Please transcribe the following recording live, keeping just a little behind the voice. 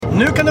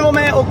Nu kan du vara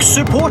med och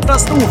supporta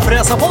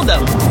Storfräsarpodden.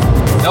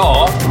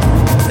 Ja.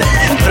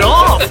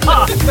 Bra!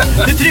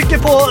 Du trycker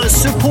på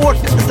support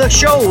the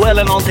show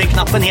eller någonting,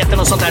 knappen heter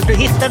något sånt där. Du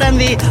hittar den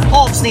vid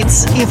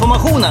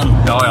avsnittsinformationen.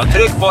 Ja, jag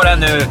tryck på den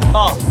nu.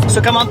 Ja,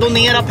 så kan man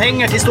donera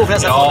pengar till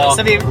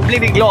Storfräsarpodden så blir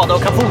vi glada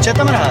och kan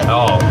fortsätta med det här.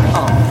 Ja.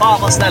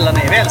 Fan vad snälla ni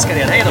är, vi älskar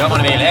er. Hej då. Gör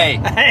vad ni vill,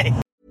 hej. Hej.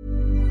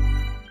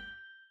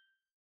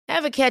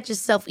 Ever catch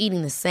yourself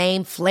eating the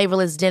same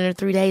flavorless dinner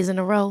 3 days in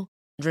a row?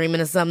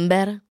 Dreaming of something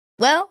better?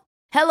 Well,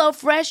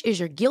 HelloFresh is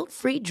your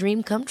guilt-free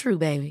dream come true,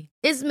 baby.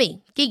 It's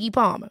me, Keke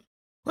Palmer.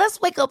 Let's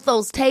wake up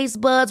those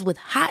taste buds with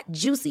hot,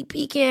 juicy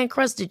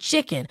pecan-crusted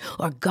chicken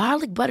or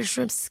garlic butter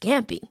shrimp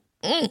scampi.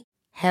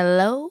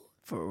 Hello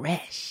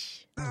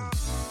Fresh.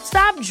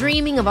 Stop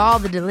dreaming of all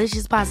the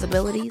delicious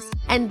possibilities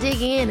and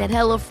dig in at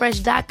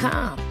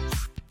HelloFresh.com.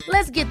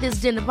 Let's get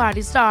this dinner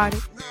party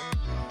started.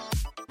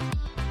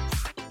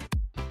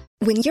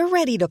 When you're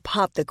ready to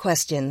pop the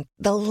question,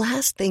 the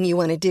last thing you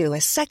want to do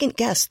is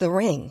second-guess the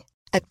ring.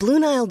 At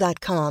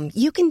BlueNile.com,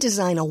 you can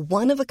design a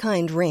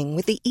one-of-a-kind ring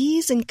with the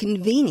ease and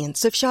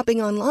convenience of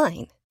shopping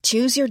online.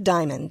 Choose your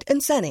diamond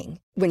and setting.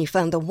 When you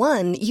find the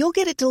one, you'll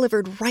get it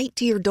delivered right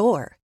to your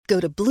door. Go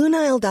to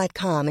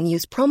BlueNile.com and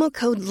use promo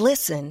code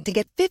LISTEN to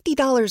get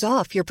 $50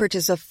 off your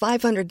purchase of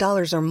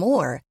 $500 or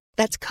more.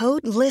 That's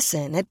code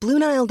LISTEN at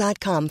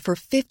BlueNile.com for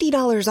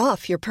 $50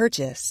 off your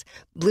purchase.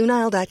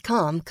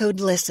 BlueNile.com,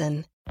 code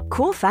LISTEN.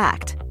 Cool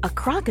fact, a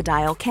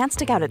crocodile can't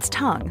stick out its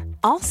tongue.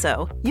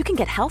 Also, you can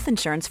get health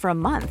insurance for a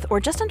month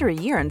or just under a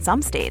year in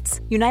some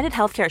states. United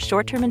Healthcare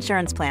short-term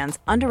insurance plans,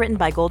 underwritten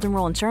by Golden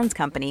Rule Insurance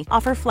Company,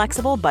 offer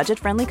flexible,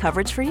 budget-friendly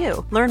coverage for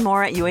you. Learn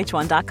more at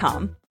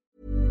uh1.com.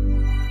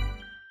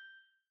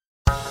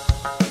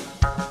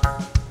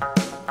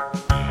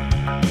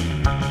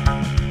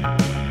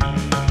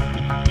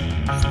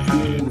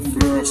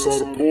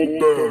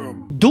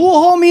 Då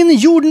har min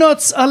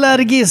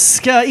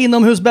jordnötsallergiska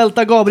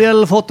inomhusbälta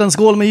Gabriel fått en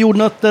skål med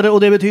jordnötter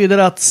och det betyder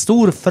att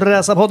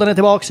Storfräsarpodden är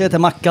tillbaka. Jag heter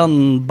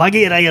Mackan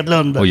Bagheera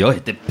Edlund. Och jag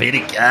heter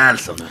Peter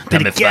Karlsson.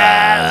 Peter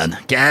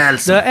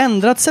Karlsson. Det har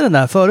ändrat sig det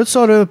där. Förut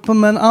sa du på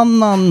en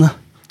annan...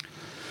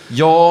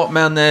 Ja,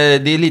 men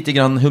det är lite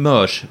grann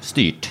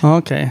humörsstyrt.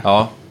 Okej.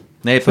 Ja.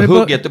 Nej, på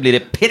hugget då blir det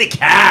Peter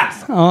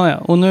Karlsson. Ja,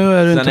 och nu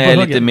är du inte på hugget. Sen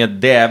är jag lite mer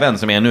däven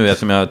som jag är nu.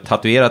 Eftersom jag har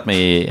tatuerat mig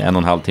i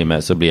 1,5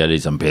 timme så blir jag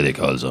liksom Peter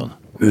Karlsson.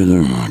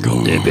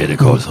 Det är Peter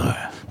Karlsson.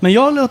 Men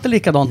jag låter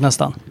likadant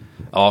nästan.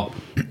 Ja,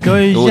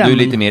 jag är då är du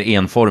lite mer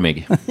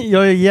enformig.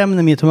 Jag är jämn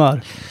i mitt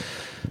humör.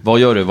 Vad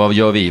gör du? Vad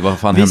gör vi? Vad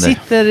fan händer? Vi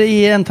sitter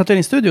i en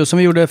tatueringsstudio som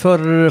vi gjorde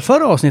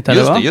förra avsnittet.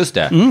 Just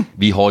det.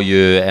 Vi har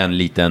ju en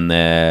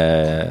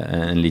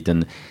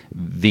liten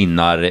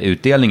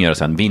vinnarutdelning gör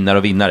sen. Vinnare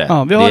och vinnare.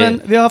 Ja,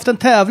 vi har haft en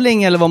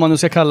tävling eller vad man nu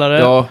ska kalla det.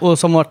 Ja. Och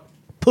som var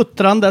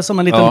puttrande som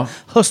en liten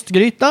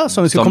höstgryta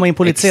som vi ska komma in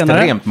på lite senare.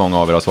 Extremt många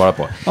av er har svarat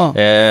på. Ja.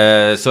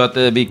 Så att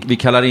vi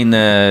kallar in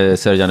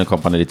Serjan och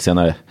Company lite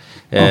senare.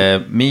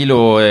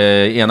 Milo,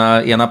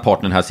 ena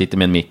partnern här sitter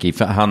med en mick i.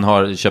 Han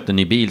har köpt en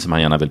ny bil som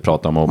han gärna vill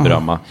prata om och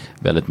berömma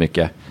väldigt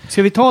mycket.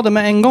 Ska vi ta det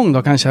med en gång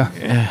då kanske?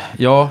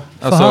 Ja.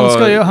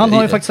 Alltså, han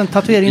har ju faktiskt en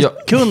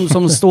tatueringskund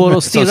som står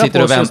och stirrar som sitter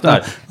på och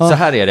väntar. Så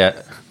här är det.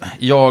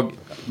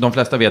 De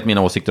flesta vet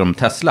mina åsikter om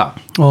Tesla.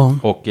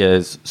 Och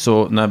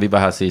så när vi var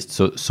här sist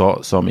så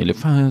sa Milo,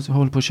 fan jag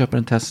håller på att köpa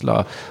en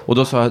Tesla. Och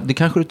då sa jag, det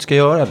kanske du inte ska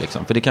göra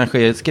liksom. För det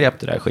kanske är skräp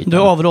det där skiten. Du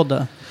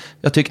avrådde?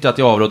 Jag tyckte att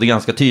jag avrådde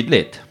ganska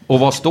tydligt. Och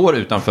vad står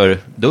utanför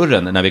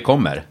dörren när vi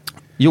kommer?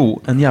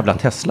 Jo, en jävla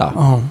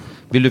Tesla.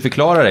 Vill du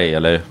förklara dig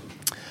eller?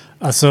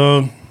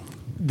 Alltså,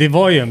 det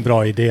var ju en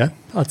bra idé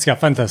att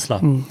skaffa en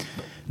Tesla.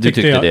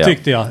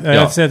 Tyckte jag. Ja.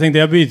 Jag tänkte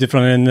jag byter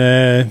från en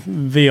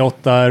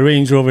V8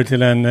 Range Rover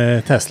till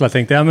en Tesla.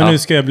 Tänkte nu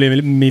ska jag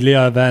bli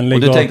miljövänlig.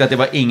 Och du tänkte att det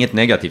var inget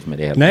negativt med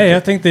det? Helt Nej,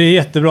 jag tänkte det är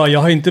jättebra. Jag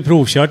har inte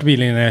provkört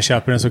bilen innan jag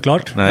köper den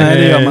såklart. Nej,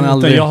 det gör man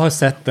aldrig. Jag har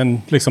sett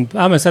den,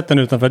 sett den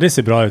utanför. Det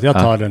ser bra ut, jag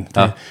tar den.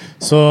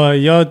 Så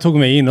jag tog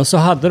mig in och så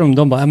hade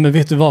de bara, men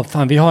vet du vad,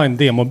 fan vi har en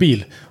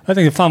demobil. Och jag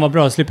tänkte, fan vad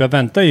bra, slipper jag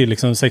vänta i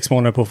 6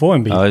 månader på att få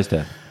en bil. Ja, just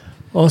det.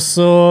 Och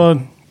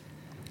så,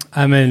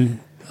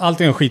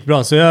 allting är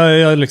skitbra. Så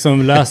jag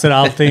läser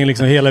allting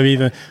hela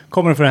videon.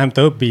 Kommer för att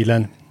hämta upp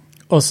bilen.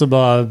 Och så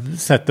bara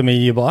sätter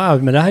mig i och bara,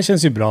 men det här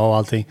känns ju bra och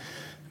allting.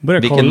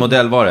 Vilken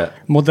modell var det?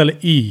 Modell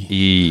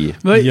Y.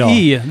 Vad är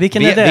Y?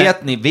 Vilken är det?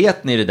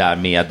 Vet ni det där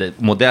med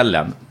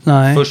modellen?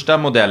 Nej. Första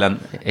modellen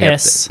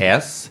hette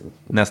S.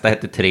 Nästa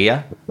hette 3.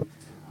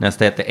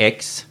 Nästa hette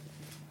X.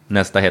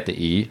 Nästa hette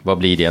Y. Vad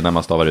blir det när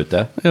man stavar ut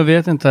det? Jag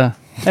vet inte.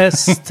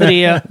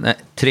 S3. Nej,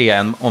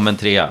 3 om en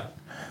 3.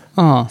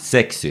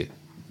 Sexy.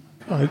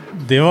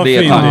 Det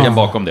är tanken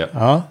bakom det.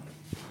 Ja.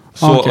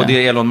 Så, och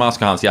det är Elon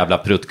Musk och hans jävla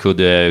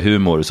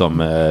pruttkudde-humor som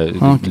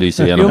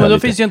lyser igenom. Jo, men då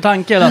finns ju en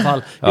tanke i alla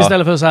fall.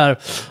 Istället för så här,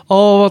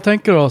 vad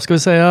tänker du då? Ska vi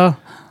säga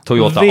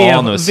Toyota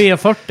Anus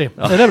V40?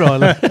 Är det bra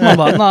eller?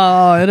 Man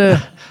bara, är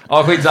det...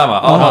 Ja,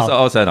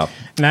 skitsamma. Sen då.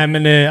 Nej,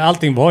 men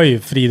allting var ju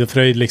frid och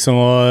fröjd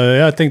och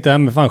jag tänkte,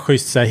 men fan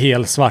schysst så här,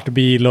 helt svart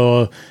bil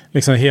och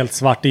helt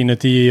svart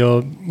inuti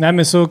och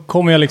men så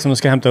kommer jag och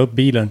ska hämta upp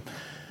bilen.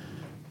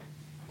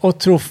 Och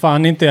tror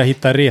fan inte jag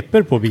hittar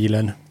repor på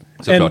bilen.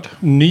 Såklart.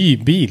 En ny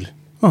bil.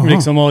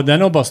 Liksom, och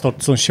den har bara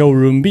stått som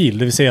showroom-bil.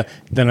 Det vill säga,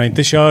 den har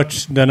inte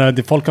körts.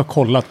 Folk har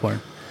kollat på den.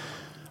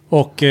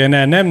 Och när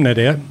jag nämner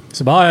det,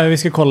 så bara, vi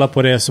ska kolla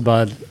på det. Så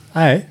bara,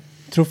 nej,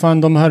 tror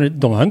fan de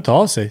hör inte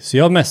av sig. Så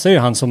jag messade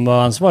ju han som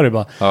var ansvarig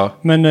bara. Ja.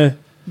 Men,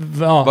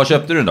 vad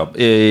köpte du då?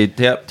 I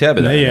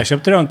Täby? Nej, jag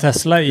köpte en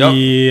Tesla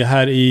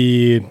här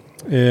i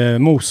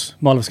Mos,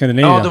 Mall of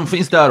Scandinavia. Ja, de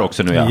finns där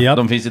också nu, ja.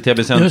 De finns i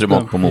Täby centrum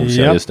och på Mos.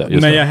 Ja. Just det.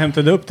 Men jag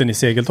hämtade upp den i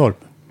Segeltorp.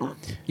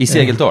 I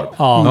Segeltorp?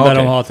 Ja, där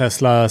de har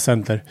Tesla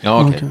Center.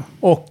 Ja, okay.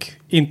 Och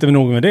inte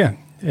nog med det.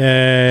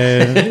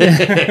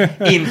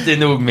 Inte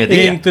nog med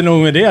det. Inte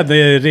nog med det. Det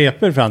är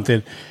repor fram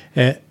till.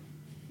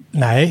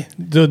 Nej,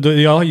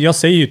 jag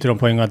säger ju till dem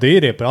på en gång att det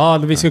är repor. Ja,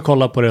 vi ska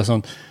kolla på det och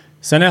sånt.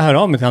 Sen när jag hör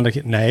av mig till andra,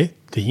 nej,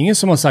 det är ingen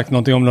som har sagt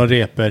någonting om några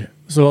repor.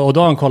 Och då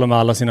har han kollat med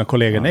alla sina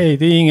kollegor. Nej,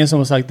 det är ingen som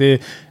har sagt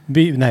det.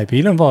 Nej,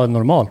 bilen var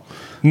normal.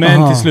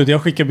 Men till slut,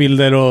 jag skickar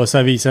bilder och så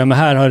här visar, men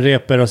här har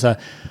repor och så här.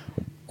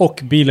 Och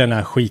bilen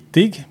är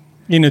skitig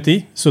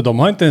inuti. Så de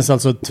har inte ens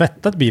alltså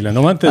tvättat bilen.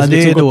 De har inte ens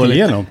liksom gått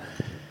igenom.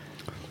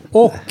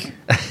 Och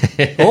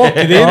det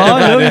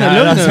är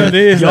lugn. Alltså,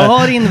 jag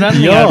har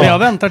invändningar, men jag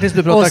väntar tills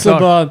du pratar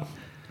klart.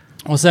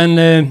 Och sen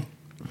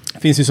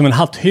finns ju som en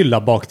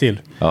hatthylla bak till.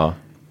 Ja.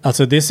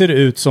 Alltså det ser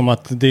ut som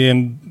att det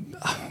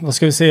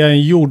är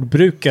en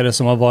jordbrukare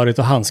som har varit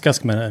och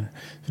handskas med den.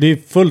 Det är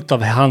fullt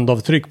av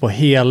handavtryck på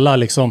hela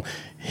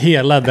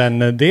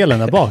den delen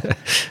där bak.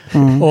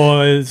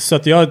 Och så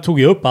att jag tog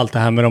ju upp allt det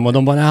här med dem och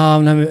de bara,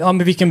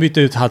 men vi kan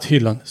byta ut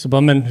hatthyllan. Så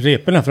bara, men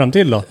reporna fram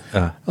till då?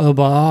 Ja. Och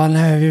bara,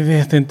 nej vi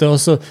vet inte.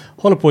 Och så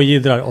håller på och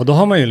giddrar. Och då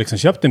har man ju liksom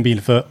köpt en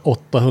bil för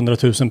 800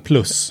 000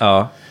 plus.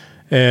 Ja.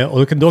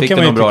 Och då fick kan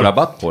du man någon bra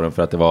rabatt på den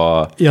för att det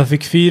var... Jag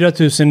fick 4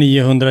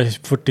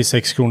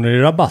 946 kronor i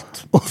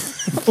rabatt.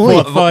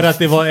 För att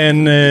det var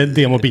en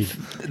demobil.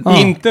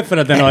 Inte för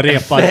att den har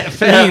repat.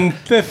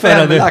 Inte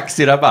för att lax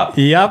i rabatt.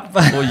 Japp.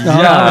 Åh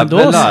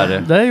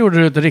jävlar. Där gjorde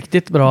du ett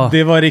riktigt bra.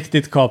 Det var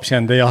riktigt kap,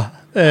 kände jag.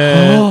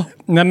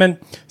 Nej men,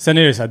 sen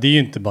är det så här, det är ju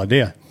inte bara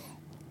det.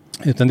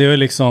 Utan det är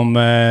liksom...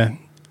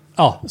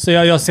 så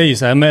jag säger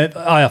så här, men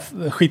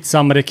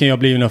skitsamma, det kan jag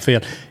bli något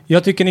fel.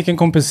 Jag tycker ni kan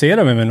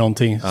kompensera mig med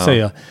någonting,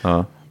 säger jag.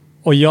 Ja.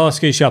 Och jag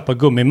ska ju köpa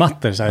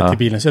gummimattor så här till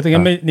bilen. Så jag tänker,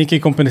 men ni kan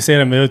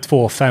kompensera mig med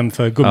 2,5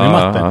 för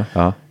gummimattor.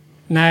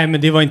 Nej,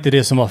 men det var inte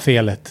det som var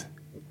felet.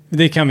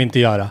 Det kan vi inte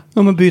göra.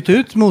 Ja, men byta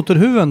ut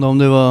motorhuven då om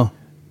det var...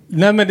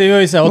 Nej, men det var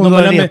ju så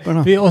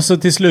här. Och så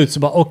till slut så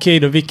bara, okej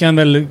då, vi kan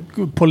väl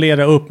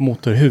polera upp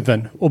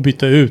motorhuven och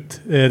byta ut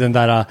den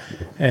där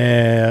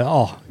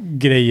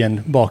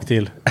grejen bak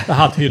till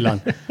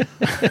hatthyllan.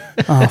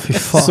 Fy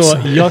fan. Så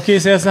jag kan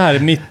ju säga så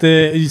här,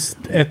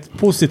 ett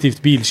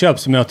positivt bilköp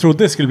som jag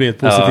trodde skulle bli ett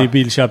positivt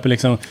bilköp,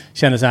 liksom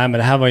kände så här, men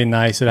det här var ju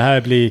nice och det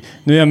här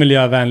nu är jag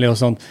miljövänlig och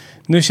sånt.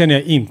 Nu känner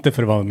jag inte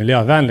för att vara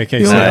miljövänlig, kan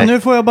jag säga. Nu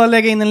får jag bara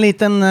lägga in en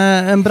liten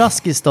en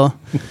braskis då.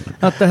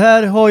 Att det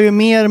här har ju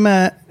mer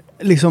med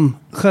liksom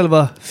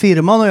själva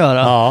firman att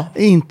göra,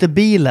 inte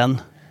bilen.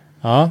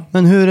 Ja.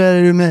 Men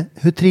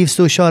hur trivs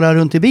du att köra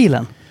runt i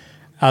bilen?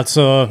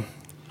 Alltså,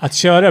 att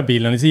köra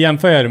bilen, så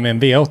jämför jag det med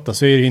en V8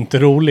 så är det ju inte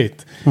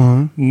roligt.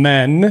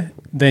 Men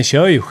den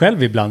kör ju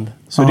själv ibland,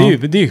 så det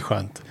är ju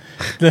skönt.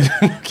 Det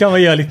kan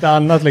man göra lite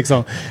annat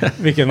liksom,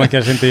 vilket man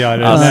kanske inte gör.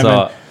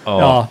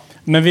 Alltså,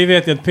 men vi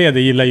vet ju att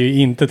Peder gillar ju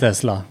inte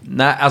Tesla.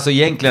 Nej, alltså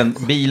egentligen,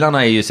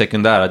 bilarna är ju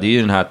sekundära. Det är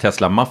ju den här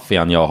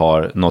Tesla-maffian jag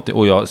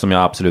har som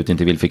jag absolut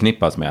inte vill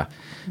förknippas med.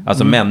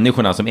 Alltså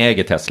människorna som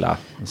äger Tesla.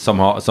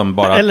 Som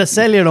bara... Eller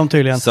säljer dem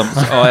tydligen.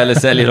 Eller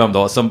säljer dem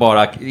då. Som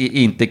bara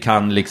inte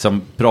kan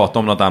liksom prata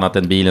om något annat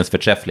än bilens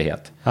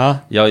förträfflighet. Ja.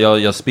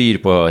 Jag spyr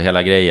på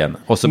hela grejen.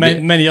 Och så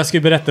men jag ska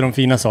ju berätta de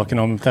fina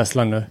sakerna om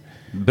Tesla nu.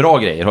 Bra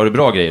grejer. Har du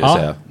bra grejer att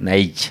säga?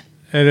 Nej.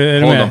 Är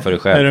du Håll med? dem för dig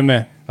själv. Är du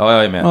med? Ja,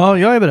 jag är med. Ja,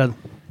 jag är beredd.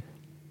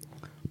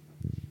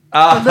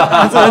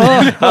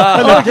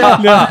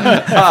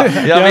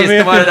 Jag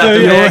visste vad det där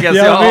tog vägen, så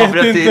jag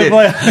avbröt tidigt.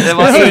 Det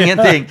var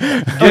ingenting.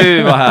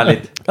 Gud vad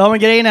härligt. Ja, men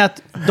grejen är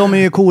att de är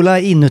ju coola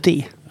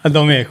inuti.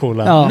 De är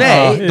coola. Ja.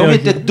 Nej, de är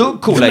inte ett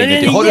dugg coola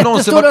inuti. Har du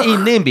någonsin varit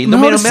inne i en bil?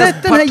 De är de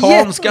mest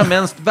partanska,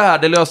 mest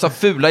värdelösa,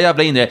 fula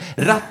jävla inre.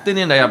 Ratten i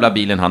den där jävla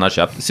bilen han har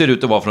köpt ser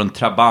ut att vara från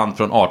Trabant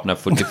från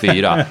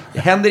 1844. Det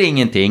händer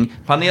ingenting.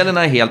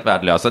 Panelerna är helt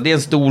värdelösa. Det är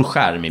en stor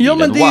skärm i bilen. Ja,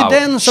 men det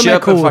är den som är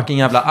cool. Köp en fucking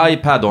jävla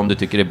iPad om du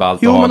tycker det är ballt.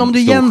 Jo, men om du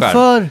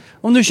jämför...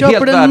 Om du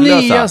köper den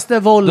nyaste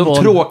Volvo,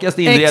 de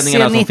tråkigaste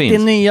inredningarna som finns.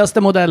 XC90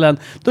 nyaste modellen.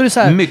 Då är det så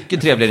här...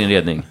 Mycket trevligare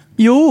inredning.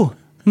 Jo,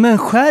 men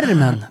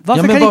skärmen.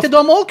 Varför kan inte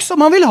de också?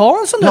 Man vill ha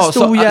en sån där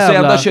stor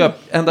jävla... Så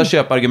enda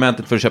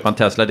köpargumentet för att köpa en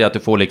Tesla är att du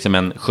får liksom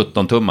en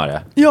 17-tummare.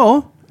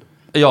 Ja.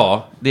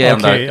 Ja, det är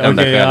enda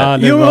skälet. Ja,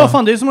 jo, men vad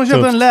fan, det är som att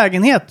köpa en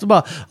lägenhet. Och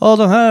bara,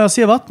 den här, jag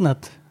ser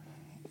vattnet.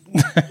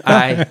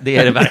 Nej, det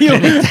är det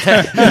verkligen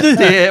inte.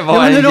 Det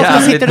var en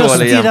jävligt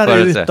dålig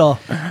jämförelse. Ut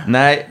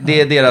nej,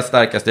 det är deras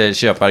starkaste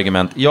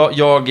köpargument.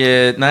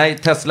 Nej,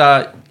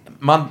 Tesla...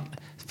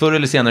 Förr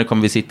eller senare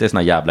kommer vi sitta i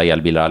såna jävla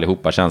elbilar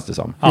allihopa, känns det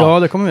som. Ja,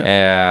 det kommer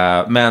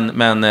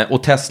vi.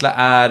 Och Tesla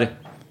är...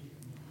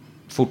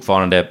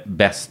 fortfarande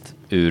bäst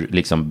ur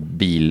liksom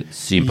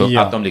bilsynpunkt.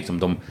 Att de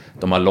liksom,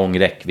 de har lång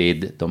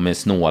räckvidd, de är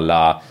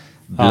snåla,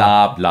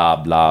 bla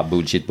bla bla,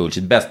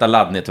 bullshit. Bästa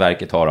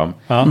laddnätverket har de.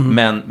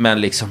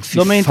 Men liksom,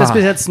 de är inte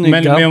speciellt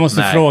snygga. Men jag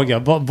måste fråga,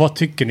 vad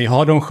tycker ni?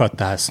 Har de skött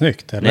det här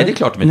snyggt? Eller? Nej, det är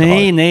klart de inte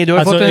har. Nej, du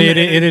har fått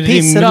en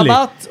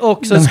pissrabatt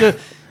och så ska...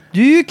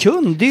 Du är ju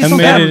kund. Det är ju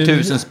 5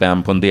 000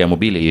 spänn på en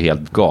demobil är ju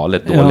helt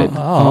galet dåligt.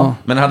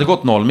 Men det hade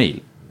gått 0 mil.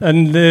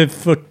 En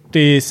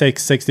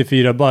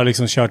 46-64 bara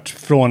liksom kört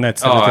från ett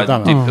ställe till ett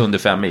annat. Typ under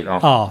 5 mil.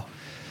 Ja,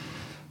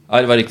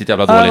 det var riktigt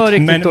jävla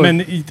dåligt.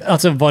 Men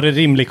alltså, var det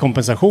rimlig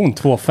kompensation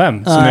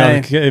 2,5? Som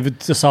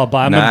jag sa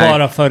bara, men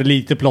bara för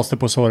lite plåster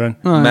på såren.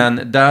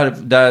 Men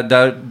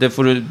där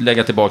får du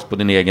lägga tillbaka på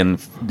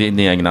din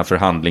egna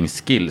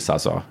förhandlingsskills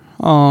alltså.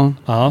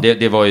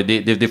 Det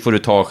får du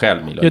ta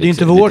själv, Milo. Ja, det är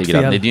inte vårt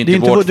fel. Det är inte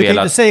vårt fel. Du kan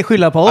inte säga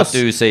skylla på oss.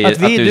 Du vill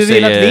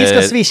att vi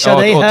ska swisha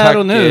dig här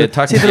och nu.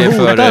 Sitter och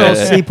hotar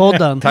oss i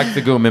podden. Tack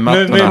för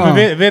gummimattorna.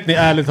 Men vet ni,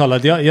 ärligt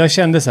talat, jag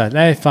kände så här,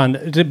 nej fan,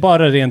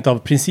 bara rent av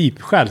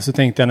principskäl så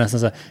tänkte jag nästan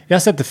så här,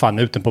 jag sätter fan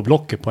ut den på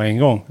Blocket på en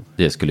gång.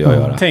 Det skulle jag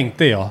göra.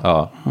 Tänkte jag.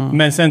 Ja.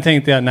 Men sen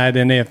tänkte jag, nej,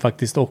 den är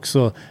faktiskt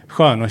också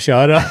skön att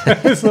köra.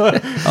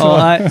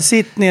 Nej,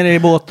 sitt nere i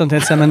båten till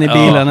exempel i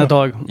bilen ett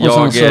tag.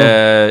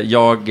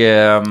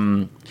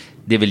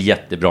 Det är väl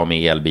jättebra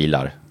med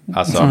elbilar.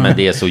 Alltså, men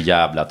det är så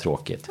jävla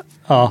tråkigt.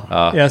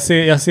 Ja. Jag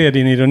ser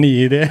din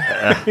ironi i det.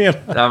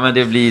 Ja, men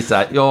det blir så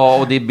här. Ja,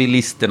 och det är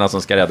bilisterna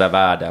som ska rädda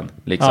världen.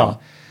 Liksom. Ja.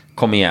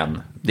 Kom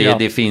igen.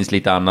 Det finns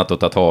lite annat att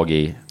ta tag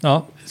i.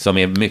 Ja. Som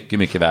är mycket,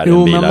 mycket värre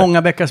än bilar. Jo, men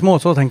många bäckar små,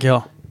 så tänker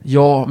jag.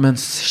 Ja, men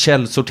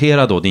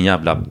källsortera då, din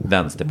jävla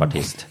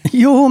vänsterpartist.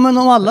 Jo, men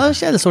om alla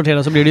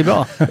källsorterar så blir det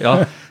bra.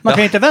 Man kan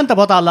ju inte vänta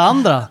på att alla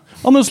andra...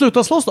 Ja, men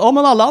sluta slåss då. Ja,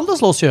 men alla andra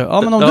slåss ju.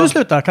 Ja, men om du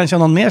slutar, kanske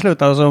någon mer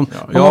slutar. Så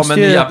men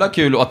det är jävla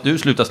kul att du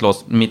slutar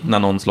slåss mitt när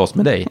någon slåss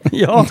med dig.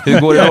 Ja. Hur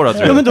går det då, tror du?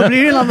 Ja, men då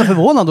blir det en annan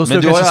förvånad.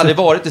 Men du har ju aldrig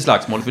varit i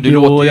slagsmål, för du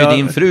låter ju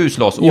din fru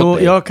slåss åt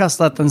dig. Jag har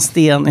kastat en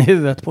sten i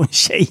huvudet på en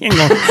tjej en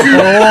gång.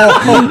 Eller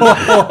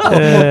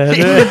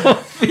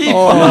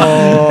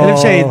för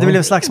sig, det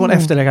blev slagsmål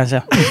efter det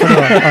kanske.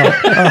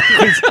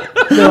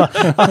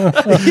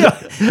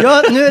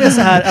 Nu är det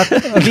så här att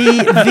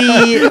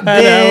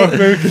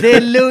det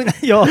är lugnt.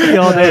 Jag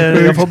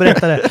får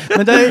berätta det.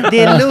 Men det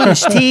är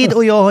lunchtid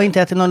och jag har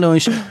inte ätit någon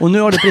lunch. Och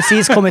nu har det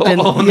precis kommit en...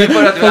 Och nu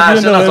börjar du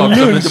erkänna saker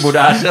som du inte borde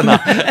erkänna.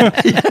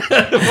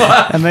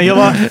 Men jag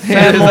var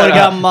 5 år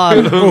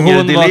gammal och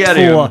hon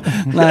var 2.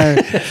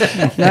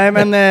 Nej,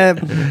 men...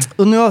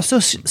 Och nu har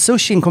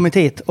sushin kommit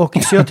hit. Och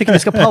så jag tycker vi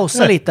ska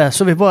pausa lite.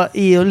 Så vi bara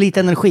i lite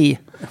energi.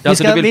 Vi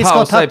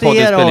ska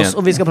tatuera oss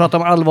och vi ska prata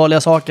om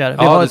allvarliga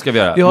saker. Det ska vi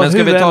göra. Men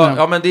ska vi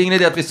ta... men det är ingen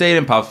idé att vi säger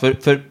en paus.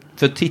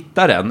 För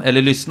tittaren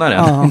eller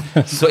lyssnaren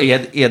så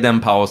är den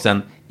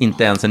pausen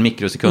inte ens en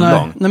mikrosekund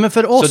lång. Nej, men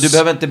för oss... Så du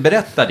behöver inte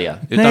berätta det.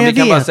 Utan vi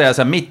kan bara säga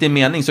så här, mitt i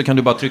mening så kan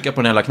du bara trycka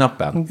på den hela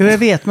knappen. Jag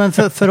vet, men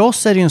för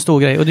oss är det ju en stor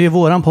grej. Och det är ju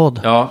våran podd.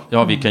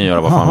 Ja, vi kan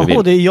göra vad fan vi vill.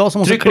 Och det är jag som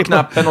måste tryck på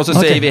knappen och så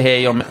säger vi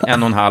hej om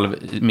 1,5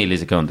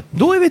 millisekund.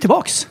 Då är vi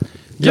tillbaks.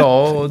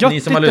 Ja, och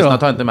ni som har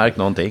lyssnat har inte märkt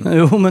någonting.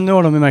 Jo, men nu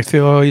har de ju märkt, för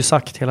jag har ju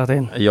sagt hela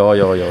tiden. Ja.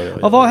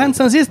 Vad har hänt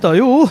sen sist då?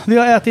 Jo, vi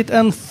har ätit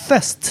en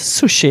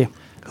fest-sushi.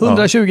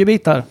 120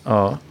 bitar.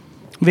 Ja.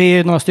 Vi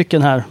är några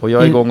stycken här. Och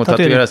jag är igång och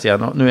tatueras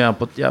igen. Nu är jag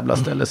på ett jävla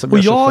ställe som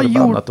gör så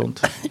förbannat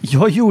ont.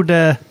 Jag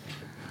gjorde...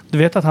 Du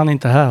vet att han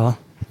inte är här,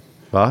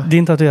 va?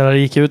 Din tatuerare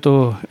gick ut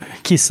och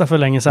kissade för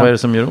länge sedan. Vad är det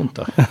som gör ont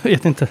då? Jag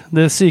vet inte.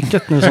 Det är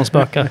psyket nu som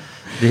spökar.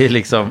 Det är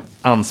liksom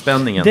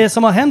anspänningen. Det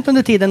som har hänt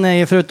under tiden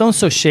är, förutom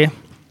sushi,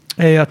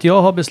 är att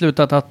jag har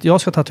beslutat att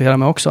jag ska tatuera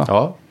mig också.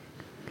 Ja.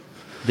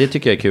 Det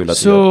tycker jag är kul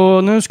att du gör.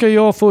 Så nu ska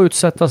jag få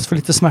utsättas för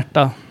lite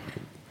smärta.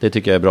 Det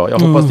tycker jag är bra. Jag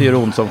hoppas det gör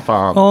ont som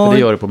fan. För det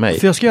gör det på mig.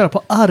 För jag ska göra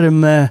på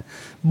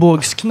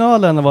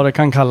armbågsknölen, eller vad det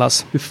kan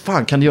kallas. Hur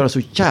fan kan det göra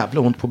så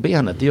jävla ont på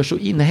benet? Det gör så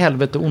in i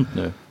helvete ont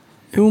nu.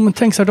 Jo, men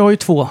tänk så här, du har ju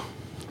 2.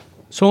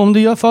 Så om det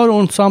gör för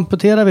ont så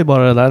amputerar vi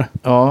bara det där.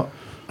 Ja,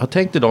 jag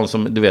tänkte de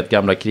som, du vet,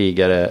 gamla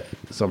krigare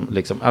som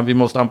liksom, vi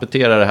måste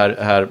amputera det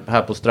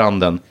här på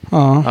stranden.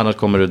 Annars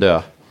kommer du dö.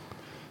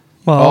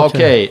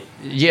 Okej.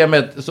 Ge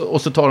mig,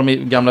 och så tar de i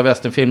gamla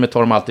västernfilmer tar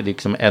de alltid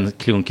liksom en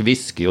klunk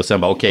whisky och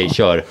sen bara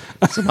kör.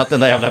 Som att den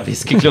där jävla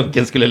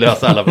whiskyklunken skulle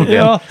lösa alla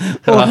problem.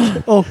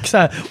 Och så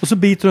här, och så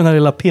biter du den här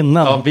lilla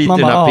pinnen. Ja, biter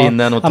den här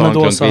pinnen och tar en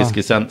klunk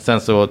whisky.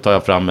 Sen så tar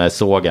jag fram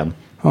sågen.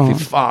 Fy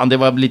fan, det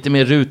var lite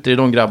mer ruter i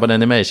de grabbarna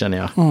än i mig, känner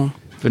jag.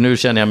 För nu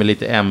känner jag mig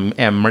lite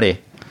ämlig.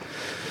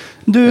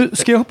 Du,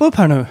 ska jag hoppa upp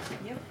här nu?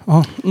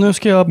 Ja, nu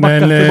ska jag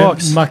backa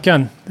tillbaks.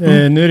 Mackan,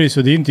 nu är det ju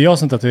så, det är inte jag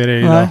som tatuerar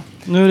idag. Nej,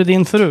 nu är det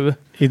din fru.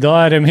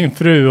 Idag är det min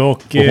fru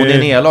och hon är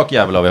en elak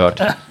jävel, har vi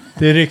hört.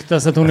 Det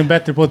ryktas att hon är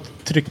bättre på att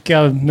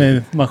trycka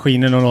med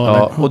maskinen och något.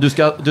 Ja, och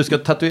du ska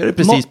tatuera dig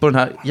precis på den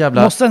här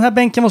jävla... Måste den här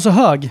bänken vara så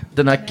hög?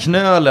 Den här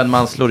knölen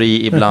man slår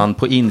i ibland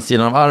på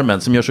insidan av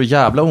armen som gör så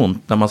jävla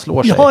ont när man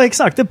slår sig. Ja,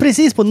 exakt. Det är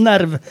precis på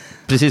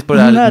Precis på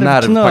det här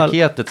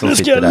nervpaketet som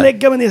sitter där. Nu ska jag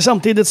lägga mig ner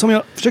samtidigt som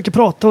jag försöker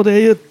prata och det är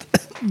ju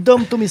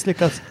dömt att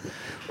misslyckas.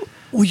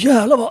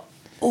 Jävlar vad...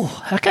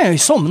 Här kan jag ju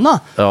somna.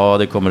 Ja,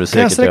 det kommer du säkert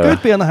göra. Kan jag sträcka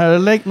ut benen här?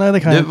 Nej, det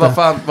kan jag inte.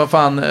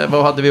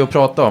 Vad hade vi att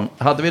prata om?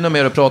 Hade vi något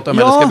mer att prata om?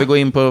 Eller ska vi gå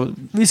in på...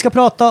 Vi ska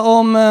prata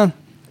om...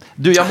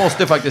 Du, jag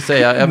måste faktiskt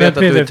säga, jag vet att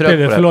du är trött på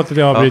det. Förlåt att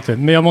jag avbryter,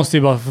 men jag måste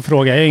ju bara få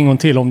fråga en gång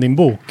till om din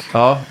bok.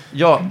 Ja,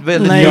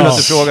 väldigt kul att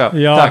du frågar.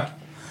 Ja.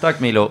 Tack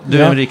Milo,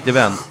 du är en riktig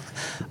vän.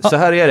 Så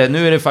här är det,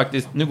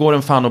 nu går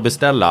den fan att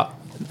beställa.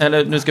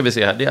 Eller nu ska vi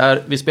se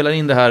här, vi spelar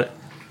in det här,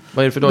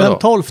 vad är det för dag den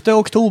 12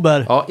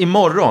 oktober. Ja,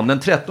 imorgon, den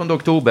 13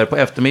 oktober på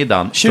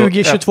eftermiddagen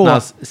 2022. Så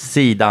öppnas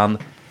sidan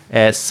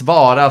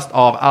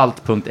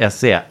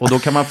svarastavalt.se och då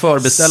kan man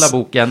förbeställa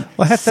boken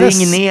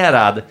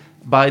signerad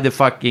by the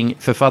fucking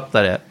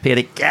författare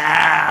Peter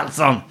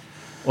Karlsson.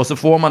 Och så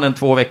får man den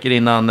 2 veckor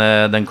innan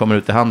den kommer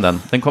ut i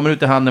handeln. Den kommer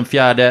ut i handeln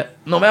 4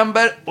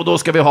 november och då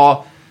ska vi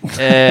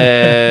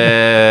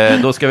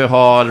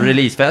ha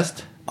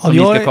releasefest som ni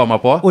ska komma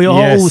på. Och jag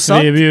har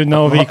osat. Vi är bjudna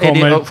och vi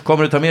kommer.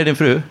 Kommer du ta med din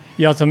fru?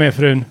 Jag tar med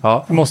frun.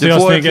 Ja. Du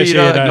får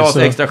 4 glas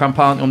extra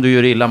champagne om du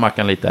gör illa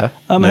Mackan lite.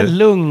 Ja, men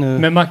lugn nu.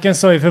 Men Mackan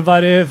sa ju för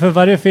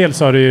varje fel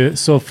sa du ju,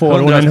 så får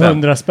hon en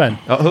 100 spänn.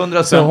 Ja,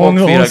 100 spänn så och 4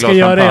 glas champagne. Hon ska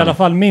göra i alla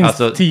fall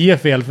minst 10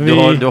 fel. För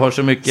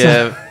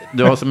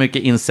du har så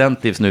mycket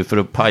incentives nu för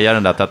att paja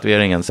den där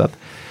tatueringen så att...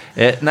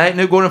 nej,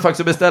 nu går den faktiskt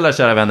att beställa,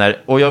 kära vänner.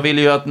 Och jag vill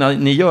ju att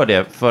ni gör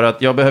det. För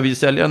att jag behöver ju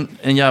sälja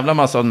en jävla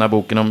massa av den här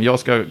boken om jag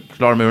ska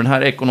klara mig ur den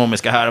här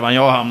ekonomiska härvan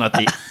jag har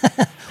hamnat i.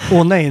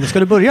 Nej, nu ska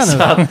du börja nu.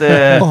 Så att,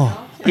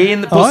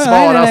 in på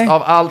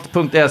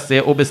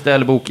svarastavalt.se och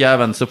beställ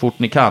bokjäveln så fort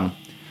ni kan.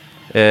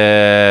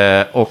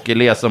 Och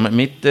läs om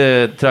mitt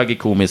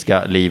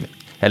tragikomiska liv.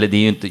 Eller det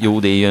är ju inte,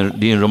 det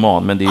är ju en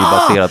roman, men det är ju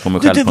baserat på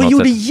mig själv på något sätt. Det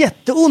gjorde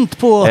jätteont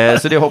på...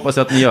 så det hoppas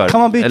jag att ni gör.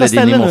 Kan man byta eller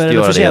ställe ni måste nu,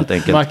 göra eller det helt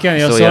enkelt. Mackan,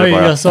 jag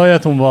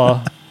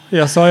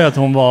sa ju att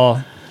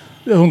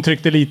hon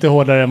tryckte lite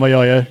hårdare än vad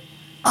jag gör.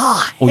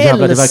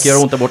 Jävlar, det verkar göra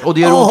ont där bort. Och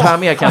det gör ont här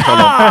med, kan jag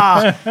tala om.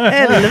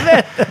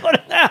 Helvete, vad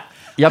det är.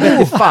 Jag vet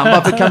inte fan,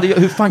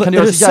 hur fan kan det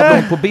göra så jävla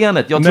ont på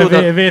benet?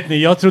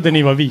 Jag trodde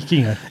ni var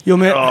vikingar. Jo,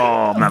 men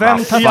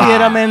vem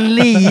tatuerar med en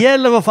lie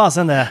eller vad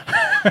fasen det är?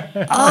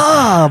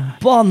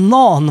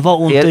 Banan,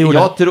 vad ont det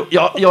gjorde.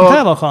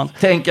 Jag var skönt.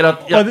 Tänker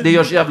att det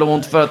gör så jävla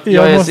ont för att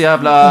jag är så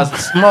jävla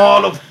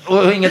smal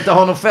och inte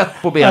har något fett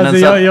på benen.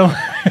 Alltså,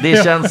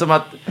 det känns som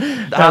att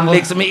han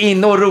liksom är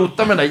inne och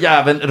rotar med den där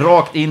jäveln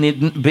rakt in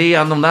i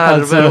ben och nerver.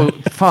 Alltså, och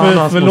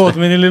fan, förlåt,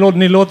 men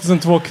ni låter som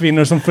 2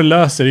 kvinnor som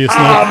förlöser just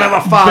nu. Men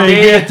vad fan,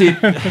 det är typ...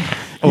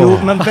 Jo,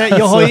 men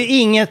jag har ju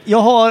inget...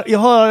 Jag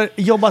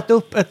har jobbat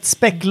upp ett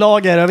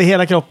späcklager över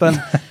hela kroppen.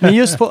 Men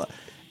just på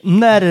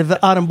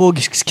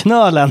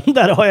nervarmbågsknölen,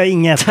 där har jag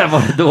inget. Det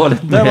var dåligt.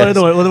 Där var det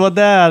dåligt. Och det var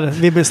där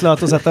vi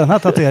beslöt att sätta den här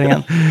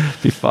tatueringen.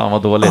 Fy fan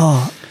vad dåligt.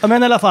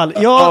 Men i alla fall,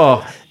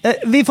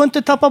 vi får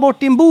inte tappa bort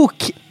din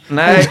bok.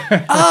 Nej.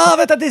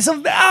 Vänta, det är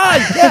så...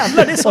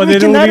 jävlar, det är så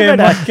mycket nerver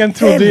där. Mackan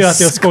trodde ju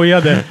att jag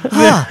skojade.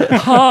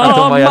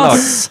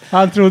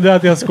 Han trodde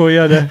att jag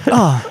skojade.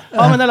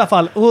 Men i alla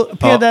fall. Och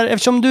Peder,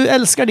 eftersom du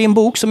älskar din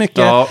bok så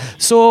mycket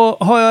så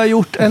har jag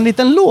gjort en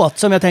liten låt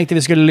som jag tänkte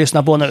vi skulle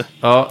lyssna på nu.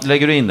 Ja,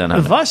 lägger du in den här?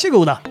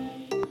 Varsågoda.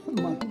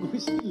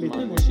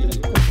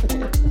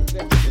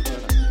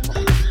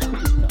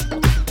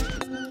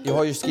 Jag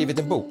har ju skrivit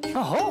en bok.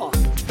 Jaha.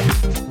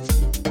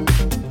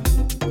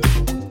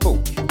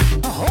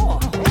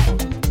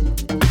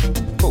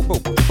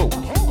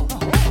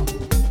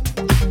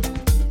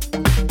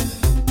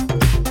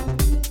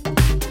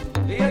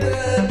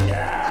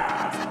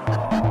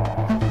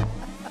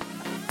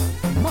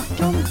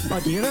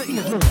 Bagheera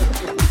Edlund.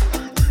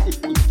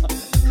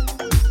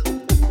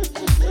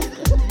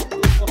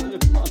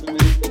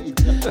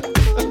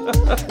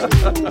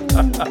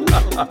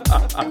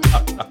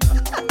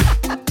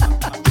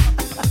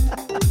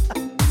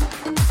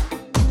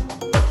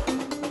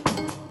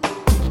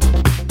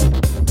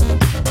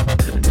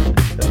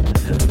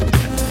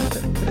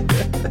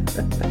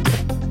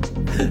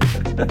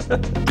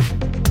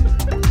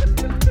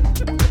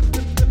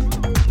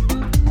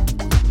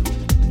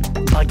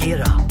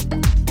 Bagheera.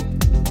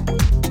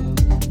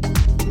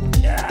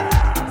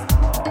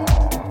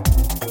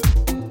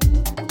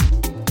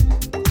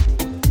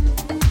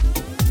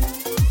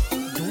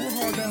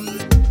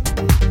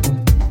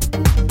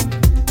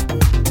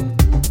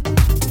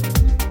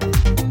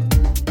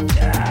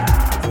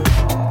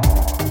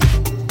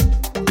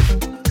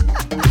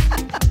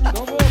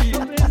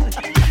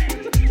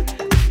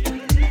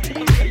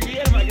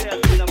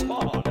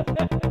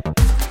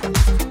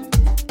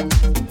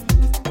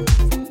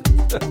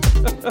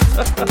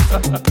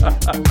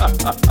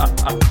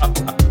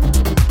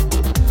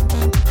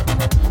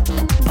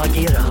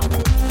 Bagheera.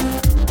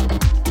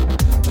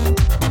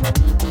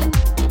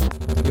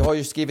 Jag har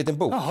ju skrivit en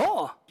bok.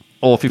 Jaha.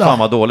 Fy fan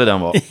vad dålig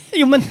den var.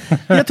 Jo, men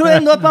jag tror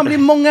ändå att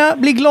många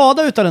blir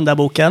glada utav den där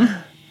boken.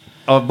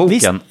 Av boken?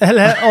 Visst,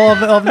 eller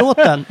av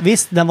låten.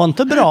 Visst, den var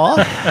inte bra,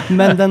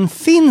 men den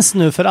finns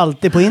nu för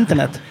alltid på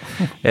internet.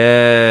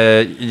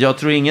 Jag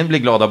tror ingen blir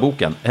glad av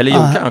boken. Eller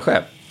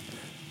kanske.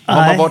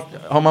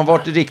 Har man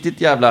varit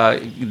riktigt jävla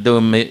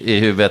dum i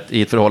huvudet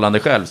i ett förhållande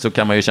själv så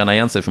kan man ju känna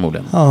igen sig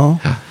förmodligen.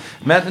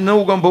 Men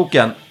nog om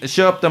boken.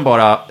 Köp den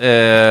bara.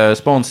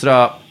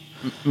 Sponsra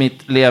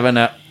mitt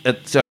leverne.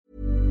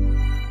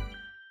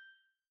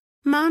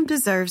 Mom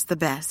deserves the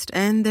best,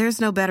 and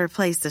there's no better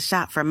place to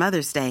shop for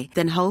Mother's Day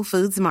than Whole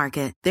Foods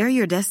Market. They're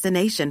your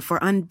destination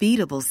for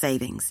unbeatable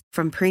savings,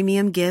 from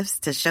premium gifts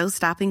to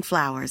show-stopping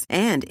flowers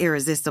and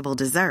irresistible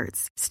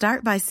desserts.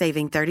 Start by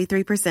saving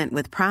 33%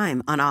 with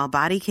Prime on all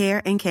body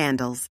care and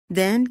candles.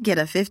 Then get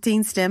a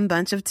 15-stem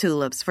bunch of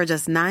tulips for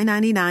just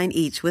 $9.99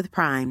 each with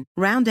Prime.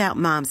 Round out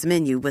Mom's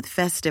menu with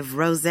festive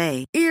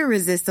rosé,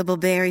 irresistible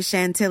berry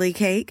chantilly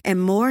cake,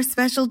 and more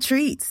special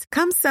treats.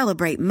 Come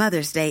celebrate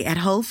Mother's Day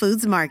at Whole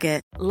Foods Market.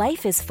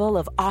 Life is full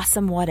of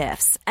awesome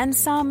what-ifs, and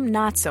some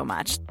not so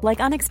much, like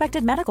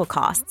unexpected medical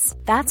costs.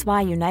 That's why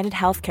United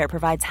Healthcare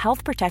provides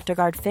Health Protector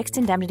Guard fixed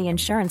indemnity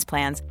insurance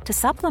plans to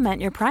supplement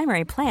your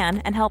primary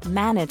plan and help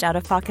manage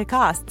out-of-pocket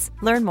costs.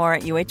 Learn more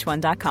at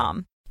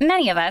UH1.com.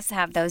 Many of us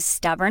have those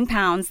stubborn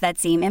pounds that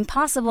seem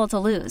impossible to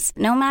lose,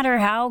 no matter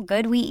how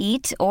good we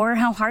eat or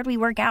how hard we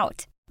work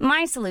out.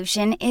 My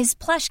solution is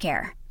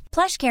PlushCare.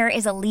 PlushCare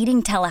is a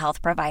leading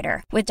telehealth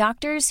provider with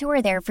doctors who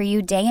are there for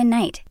you day and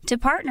night to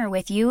partner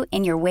with you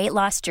in your weight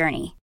loss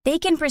journey. They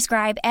can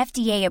prescribe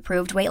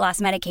FDA-approved weight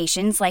loss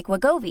medications like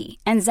Wegovy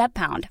and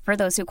Zepbound for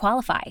those who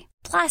qualify.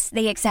 Plus,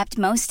 they accept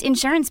most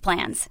insurance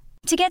plans.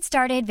 To get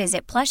started,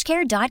 visit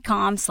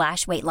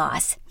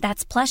plushcare.com/weightloss.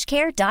 That's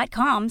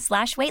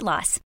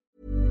plushcare.com/weightloss.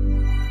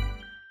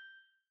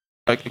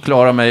 Jag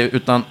klarar mig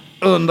utan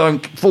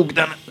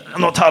undanfogden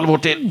något halvår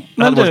till.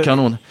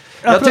 Halvårskanon.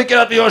 Jag tycker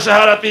att vi gör så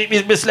här att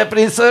vi släpper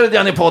in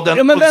Sörjan i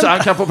podden och så han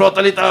kan få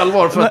prata lite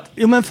allvar. För att...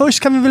 men först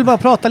kan vi väl bara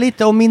prata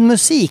lite om min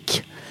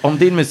musik. Om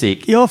din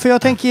musik? Ja, för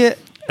jag tänker...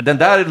 Den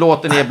där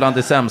låten är bland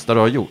det sämsta du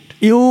har gjort.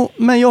 Jo,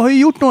 men jag har ju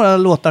gjort några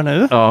låtar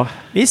nu. Ja.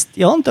 Visst,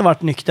 jag har inte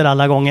varit nykter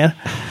alla gånger.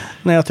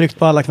 När jag har tryckt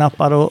på alla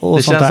knappar och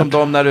sånt där. Det känns som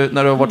de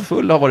när du har varit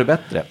full har varit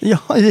bättre. Ja,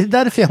 det är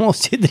därför jag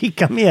måste ju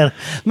dricka mer.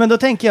 Men då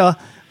tänker jag,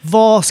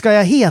 vad ska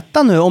jag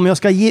heta nu om jag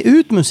ska ge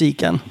ut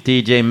musiken?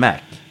 DJ Mac.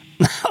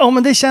 Ja,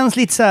 men det känns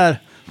lite så här...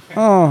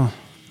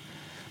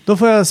 Då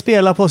får jag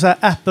spela på så här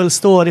Apple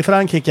Store i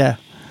Frankrike.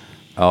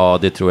 Ja,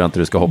 det tror jag inte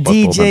du ska hoppas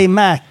DJ på. DJ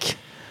Mac.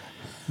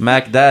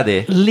 Mac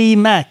Daddy. Lee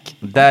Mac.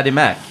 Daddy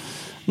Mac.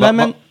 Nej,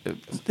 men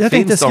jag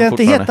tänkte, ska jag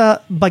inte heta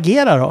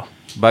Bagheera då?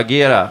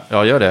 Bagheera,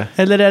 ja gör det.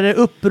 Eller är det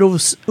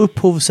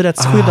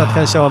upphovsrättsskyddat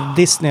kanske av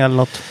Disney eller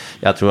något?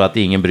 Jag tror att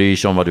ingen bryr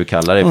sig om vad du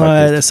kallar det faktiskt.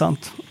 Nej, det är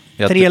sant.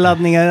 3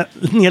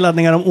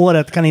 nedladdningar om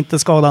året kan inte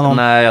skada någon.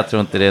 Nej, jag tror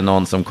inte det är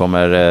någon som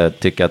kommer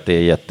tycka att det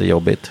är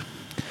jättejobbigt.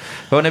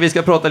 Hörrni, vi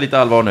ska prata lite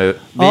allvar nu.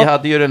 Vi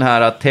hade ju den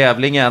här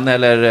tävlingen,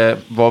 eller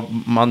vad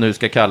man nu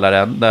ska kalla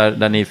den,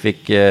 där ni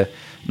fick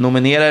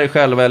nominera er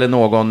själva eller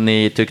någon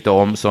ni tyckte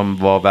om som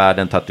var värd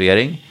en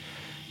tatuering.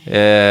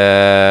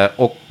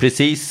 Och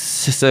precis,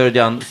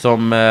 Sörjan,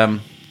 som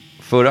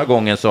förra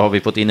gången så har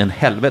vi fått in en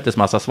helvetes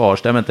massa svar,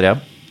 stämmer inte det?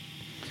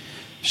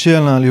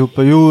 Tjena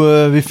allihopa. Jo,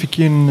 vi fick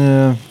in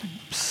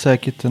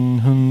säkert en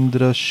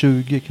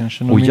 120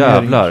 kanske. Åh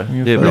jävlar,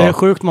 det är bra. Det är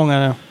sjukt många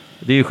det.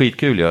 Det är ju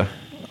skitkul ju.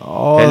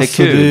 Ja, eller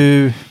alltså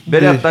kul.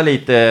 Berätta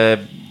lite.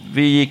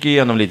 Vi gick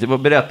igenom lite.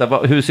 Berätta,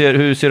 hur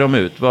ser de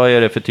ut? Vad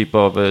är det för typ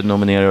av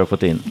nominerare du har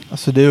fått in?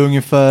 Alltså det är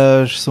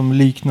ungefär som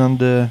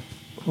liknande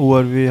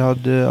år vi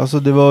hade. Alltså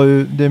det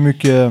är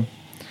mycket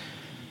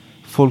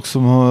folk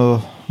som har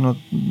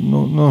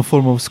någon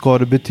form av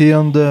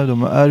skadebeteende.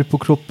 De har ärr på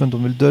kroppen,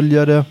 de vill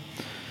dölja det.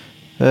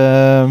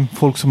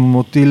 Folk som har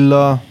mått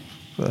illa.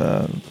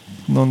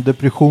 Någon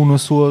depression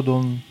och så.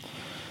 De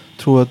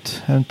tror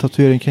att en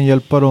tatuering kan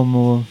hjälpa dem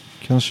och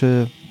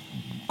kanske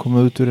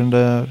komma ut ur den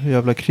där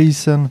jävla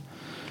krisen.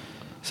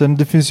 Sen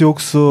det finns ju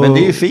också... Men det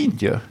är ju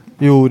fint ju.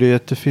 Jo, det är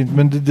jättefint.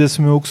 Men det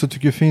som jag också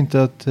tycker är fint är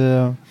att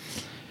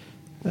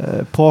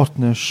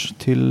partners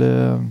till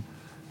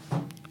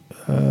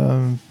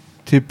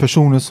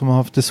personer som har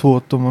haft det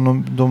svårt, de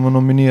har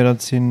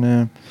nominerat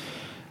sin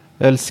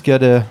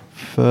älskade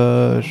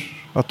för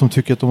att de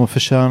tycker att de har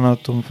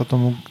förtjänat, för att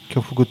de har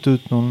kanske gått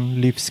ut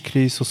någon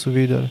livskris och så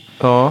vidare.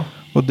 Ja.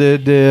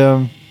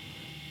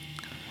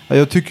 Och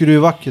jag tycker det är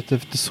vackert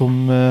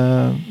eftersom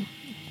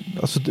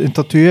alltså en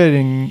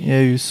tatuering är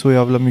ju så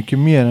jävla mycket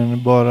mer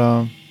än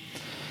bara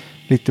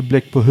lite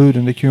bläck på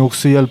huden. Det kan ju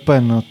också hjälpa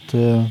en att...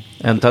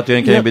 En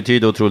tatuering kan ju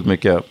betyda otroligt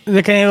mycket.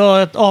 Det kan ju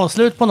vara ett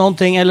avslut på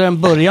någonting eller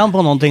en början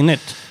på någonting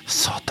nytt.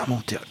 Satan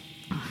mot er.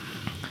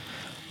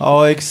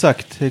 Ja,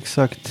 exakt.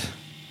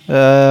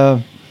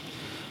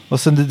 Och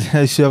sen det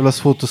är så jävla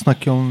svårt att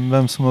snacka om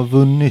vem som har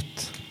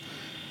vunnit.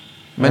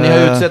 Men ni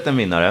har utsett en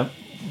vinnare.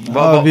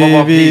 Vad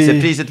var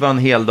priset? Priset var en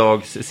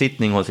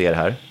heldagssittning hos er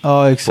här.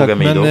 Ja, exakt.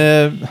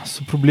 Men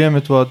så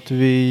problemet var att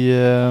vi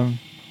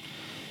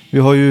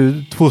har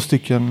ju 2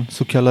 stycken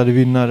så kallade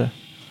vinnare.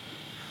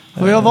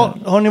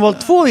 Har ni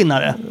valt 2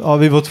 vinnare? Ja,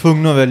 vi var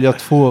tvungna att välja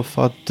 2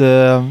 för att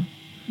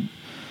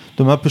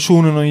de här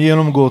personerna har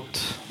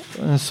genomgått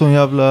en sån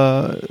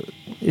jävla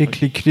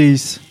äcklig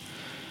kris.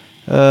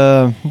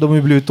 De har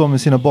ju blivit av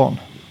med sina barn.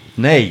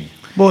 Nej.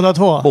 Båda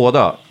 2?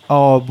 Båda?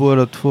 Ja,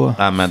 båda 2.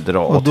 Nej, men dra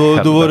och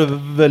då var det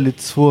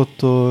väldigt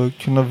svårt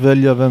att kunna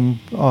välja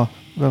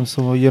vem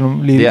som har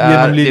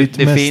genomlidit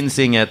det mest. finns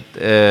inget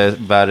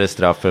värre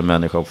straff för en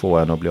människa att få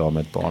än att bli av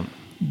med ett barn.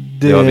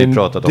 Det har vi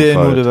pratat om det är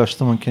förut. nog det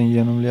värsta man kan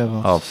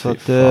genomleva. Ja, så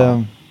att,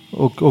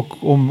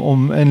 och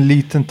om en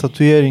liten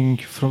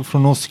tatuering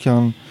från oss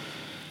kan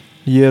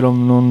ge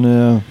dem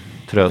någon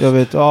tröst. Jag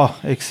vet,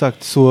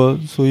 exakt, så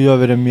gör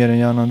vi det mer än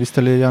gärna. Vi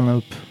ställer gärna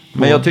upp.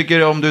 Men jag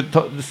tycker om du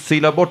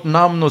silar bort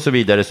namn och så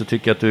vidare så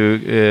tycker jag att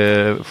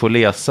du får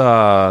läsa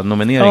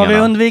nomineringarna. Ja,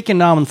 vi undviker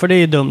namn för det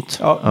är dumt.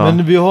 Ja.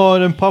 Men vi har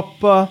en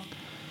pappa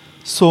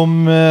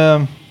som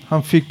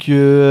han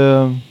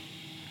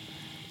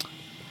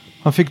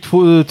fick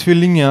två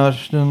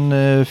tvillingar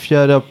den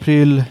 4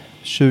 april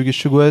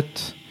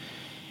 2021.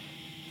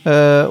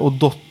 Och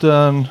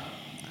dottern,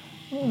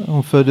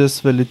 hon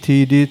föddes väldigt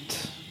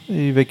tidigt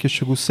i vecka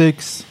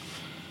 26.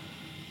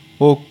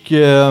 Och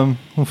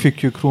hon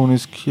fick ju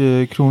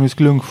kronisk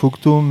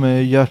lungsjukdom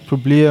med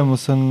hjärtproblem och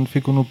sen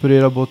fick hon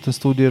operera bort en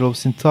stor del av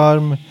sin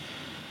tarm.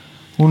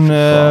 Hon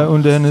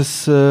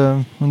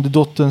under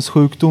dotterns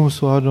sjukdom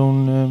så hade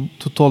hon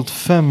totalt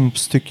 5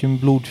 stycken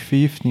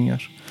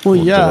blodförgiftningar.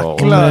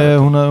 Jäklar.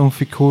 Hon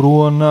fick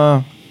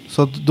corona.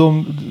 Så att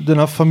den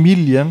här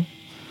familjen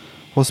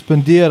har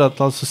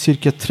spenderat alltså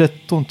cirka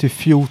 13 till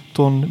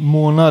 14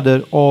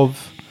 månader av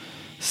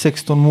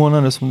 16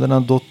 månader som den här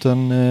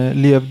dottern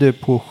levde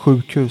på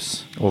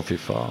sjukhus. Fy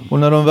fan. Och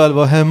när de väl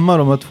var hemma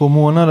de här 2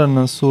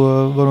 månaderna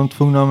så var de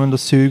tvungna att använda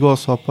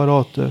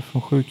syrgasapparater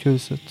från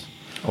sjukhuset.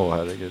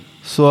 Herregud.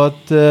 Så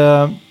att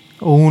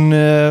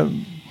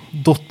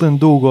dottern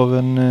dog av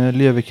en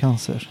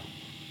levercancer.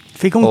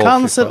 Fick hon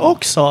cancer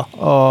också?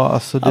 Ja,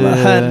 alltså det... men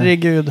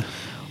herregud.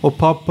 Och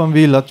pappan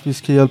vill att vi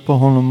ska hjälpa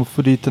honom att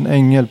få dit en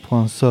ängel på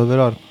hans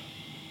överarm.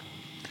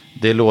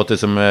 Det låter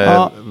som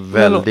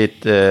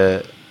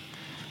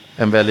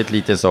en väldigt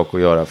liten sak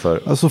att göra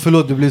för... Alltså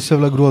förlåt, det blir så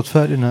jävla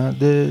gråtfärdig här.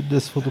 Det är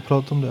svårt att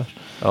prata om det här.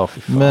 Ja,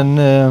 fy fan.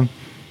 Men...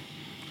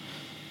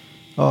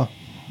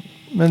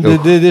 Men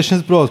det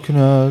känns bra att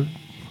kunna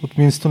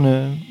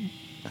åtminstone...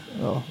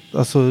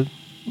 alltså...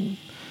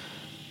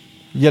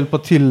 Hjälpa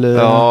till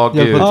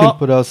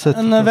på det här sättet.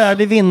 En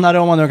värdig vinnare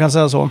om man nu kan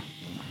säga så.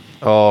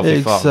 Ja,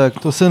 fy fan.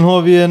 Exakt. Och sen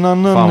har vi en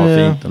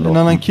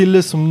annan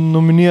kille som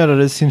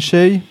nominerade sin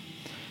tjej.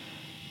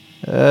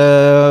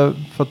 För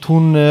att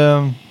hon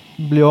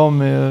blev av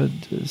med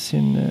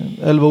sin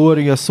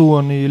 11-åriga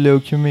son i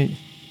leukemi.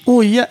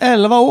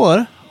 11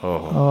 år?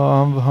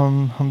 Ja,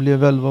 han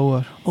blev 11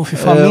 år. Fy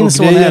fan, min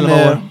son är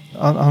 11 år.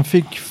 Han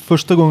fick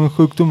första gången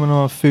sjukdomen när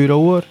han var 4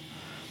 år.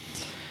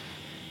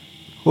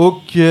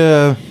 Och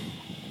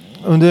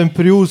under en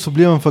period så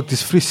blev han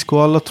faktiskt frisk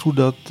och alla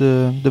trodde att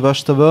det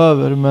värsta var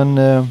över.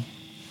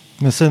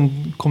 Men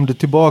sen kom det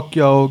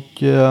tillbaka och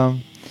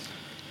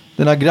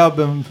den här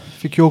grabben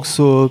fick ju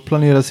också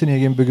planera sin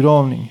egen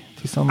begravning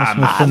tillsammans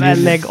med familjen.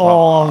 Men lägg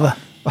av!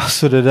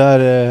 Alltså det där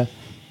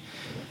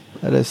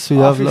är så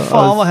jävla... Fy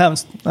fan vad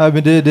hemskt. Nej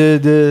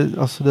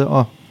men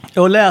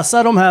Och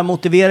läsa de här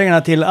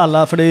motiveringarna till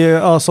alla, för det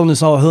är ju som du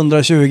sa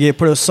 120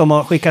 plus som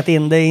har skickat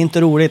in, det är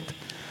inte roligt.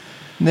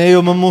 Nej,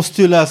 och man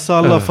måste ju läsa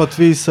alla för att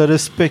visa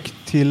respekt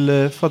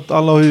till, för att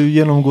alla har ju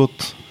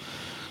genomgått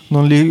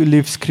någon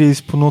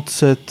livskris på något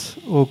sätt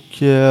och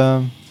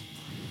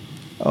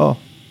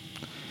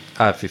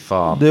Fy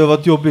fan. Det har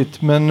varit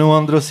jobbigt, men å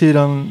andra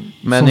sidan...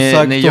 Men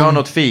ni gör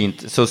något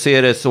fint, så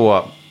ser det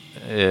så...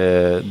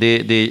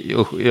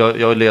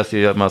 jag läser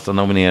ju en massa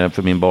nomineringar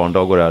för min barndag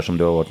och det här som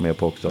du har varit med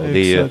på också.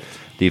 Det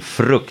är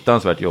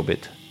fruktansvärt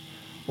jobbigt.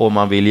 Och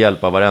man vill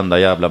hjälpa varenda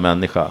jävla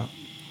människa.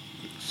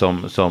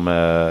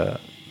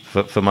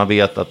 För man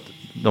vet att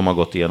de har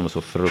gått igenom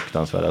så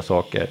fruktansvärda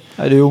saker.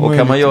 Och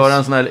kan man göra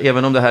en sån här,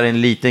 även om det här är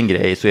en liten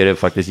grej, så är det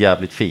faktiskt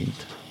jävligt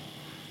fint.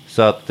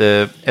 Så att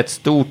ett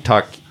stort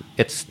tack.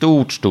 Ett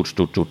stort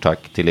tack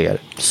till er.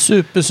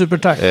 Super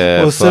tack.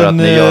 För att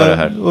ni gör det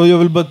här. Och jag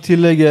vill bara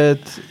tillägga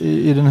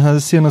i den här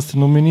senaste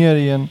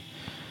nomineringen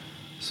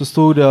så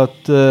stod det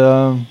att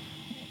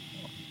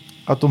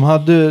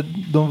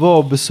de var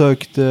och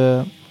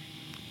besökte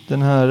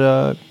den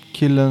här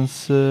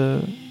killens...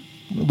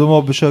 de var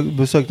och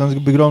besökte hans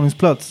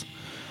begravningsplats.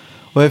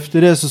 Och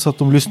efter det så satt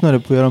de och lyssnade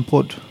på er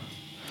podd.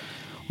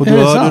 Och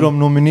då hade de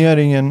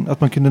nomineringen,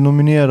 att man kunde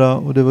nominera,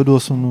 och det var då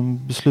som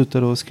de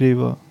beslutade att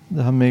skriva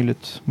det här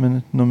mejlet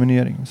med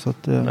nominering. Så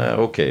att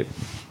okej.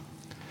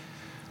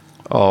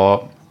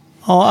 Ja.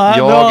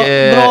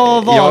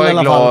 Bra val, jag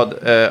är glad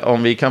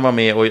om vi kan vara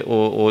med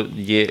och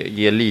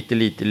ge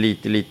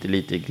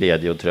lite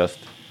glädje och tröst.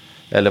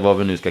 Eller vad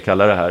vi nu ska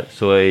kalla det här.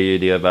 Så är ju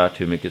det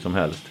värt hur mycket som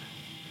helst.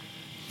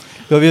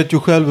 Jag vet ju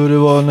själv hur det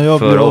var när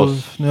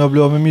jag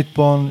blev av med mitt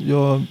barn.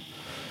 Jag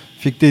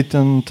fick dit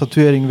en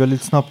tatuering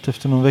väldigt snabbt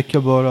efter någon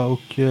vecka bara.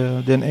 Och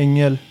det är en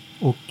ängel.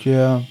 Och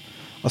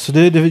alltså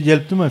det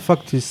hjälpte mig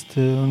faktiskt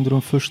under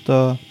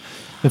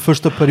den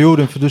första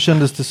perioden. För då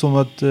kändes det som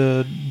att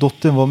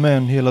dottern var med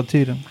en hela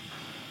tiden.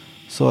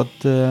 Så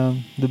att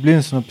det blir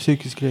en sån här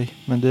psykisk grej.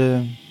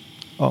 Men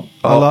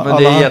alla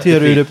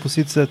hanterar ju det på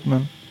sitt sätt.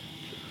 Men...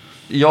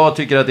 jag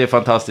tycker att det är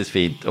fantastiskt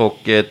fint.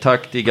 Och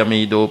tack till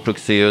Gamido och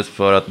Proxeus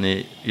för att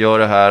ni gör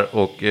det här.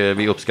 Och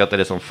vi uppskattar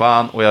det som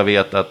fan. Och jag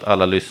vet att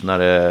alla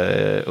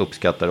lyssnare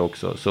uppskattar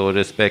också. Så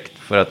respekt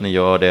för att ni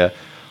gör det.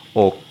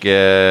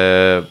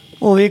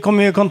 Och vi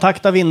kommer ju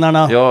kontakta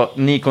vinnarna. Ja,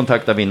 ni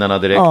kontaktar vinnarna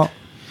direkt. Ja.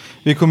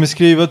 Vi kommer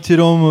skriva till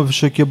dem och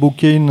försöka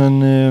boka in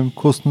en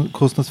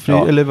kostnadsfri,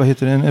 eller vad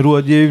heter det, en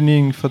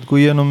rådgivning för att gå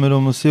igenom med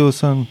dem och se och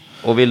sen...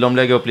 Och vill de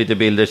lägga upp lite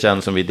bilder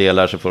sen som vi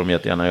delar så får de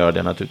jättegärna göra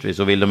det naturligtvis.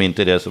 Och vill de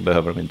inte det så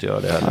behöver de inte göra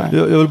det heller.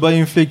 Jag vill bara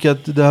inflika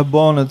att det här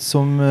barnet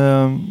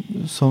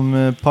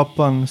som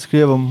pappan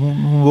skrev om,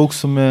 hon var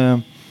också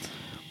med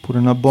på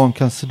den här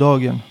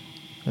barncancerdagen.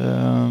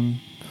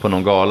 På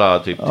någon gala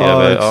typ TV?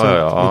 Ja,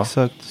 exakt.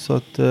 Exakt. Så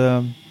att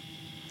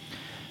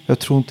jag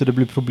tror inte det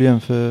blir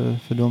problem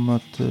för dem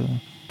att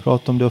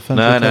prata om det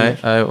offentligt.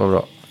 Nej, vad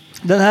bra.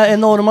 Den här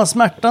enorma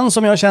smärtan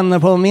som jag känner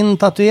på min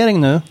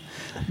tatuering nu,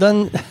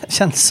 den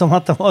känns som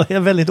att den är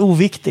väldigt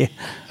oviktig.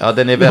 Ja,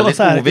 den är väldigt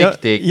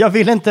oviktig. Jag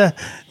vill inte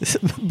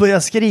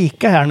börja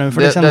skrika här nu.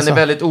 För den är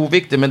väldigt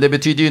oviktig, men det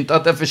betyder ju inte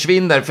att den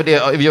försvinner. För det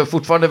är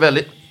fortfarande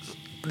väldigt...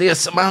 Det är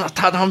som att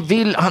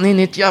han är in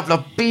i ett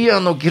jävla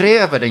ben och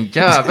gräver den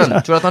jäveln.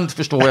 Jag tror att han inte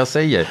förstår vad jag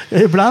säger.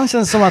 Ibland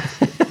känns det som att...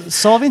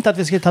 Sa vi inte att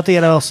vi skulle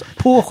tatuera oss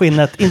på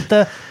skinnet,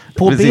 inte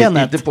på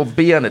benet? Inte på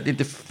benet,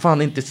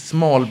 inte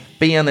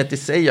smalbenet i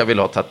sig jag vill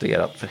ha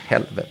tatuerat, för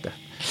helvete.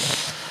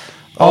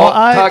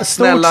 Ja, tack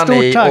snälla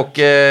ni. Tack. Och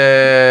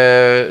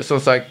som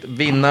sagt,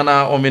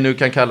 vinnarna, om vi nu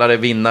kan kalla det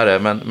vinnare,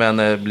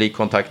 men bli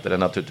kontaktade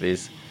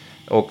naturligtvis.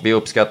 Och vi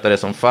uppskattar det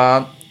som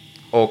fan.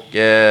 Och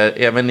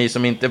även ni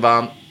som inte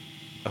vann,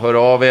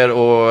 hör av er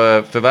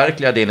och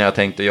förverkliga det ni har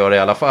tänkt att göra i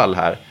alla fall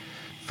här.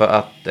 För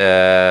att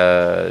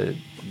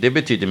det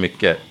betyder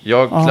mycket.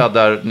 Jag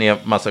kladdar ner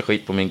massa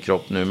skit på min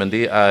kropp nu, men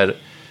det är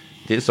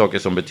saker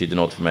som betyder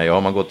något för mig. Och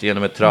har man gått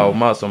igenom ett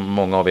trauma som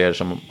många av er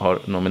som har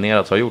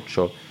nominerats har gjort,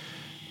 så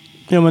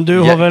ja, men du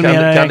har väl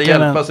kan det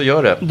hjälpa så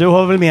gör det. Du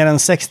har väl mer en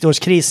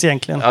 60-årskris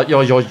egentligen.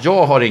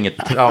 Jag har inget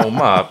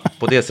trauma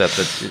på det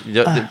sättet.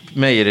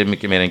 Mig är det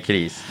mycket mer en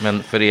kris.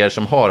 Men för er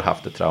som har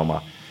haft ett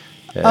trauma,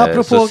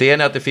 så ser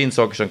ni att det finns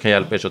saker som kan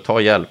hjälpa er, så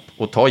ta hjälp.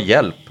 Och ta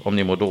hjälp om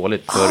ni mår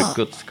dåligt, för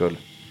Guds skull.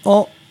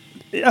 Ja,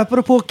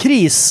 apropå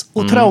kris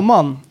och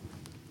trauman.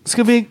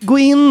 Ska vi gå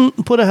in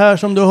på det här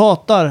som du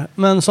hatar,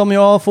 men som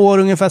jag får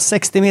ungefär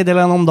 60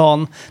 meddelanden om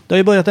dagen. Det har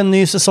ju börjat en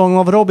ny säsong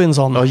av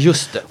Robinson. Ja,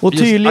 just det. Och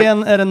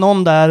tydligen är det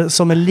någon där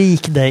som är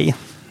lik dig.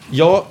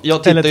 Ja,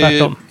 jag tittade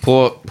ju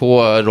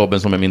på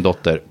Robinson med min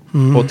dotter.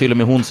 Och till och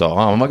med hon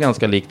sa, han var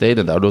ganska lik dig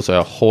den där. Och då sa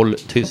jag, håll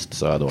tyst,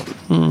 sa jag då.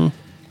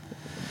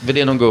 För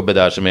det är någon gubbe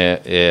där som är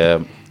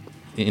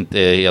inte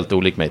helt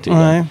olik mig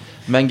tydligen. Nej.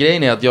 Men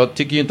grejen är att jag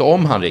tycker ju inte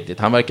om han riktigt.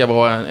 Han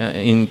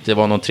verkar inte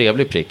vara någon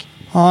trevlig prick.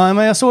 Ja,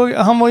 men jag såg,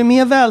 han var ju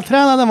mer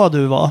vältränad än vad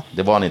du var.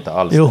 Det var han inte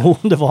alls. Jo,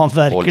 det var han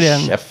verkligen.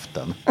 Håll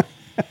käften.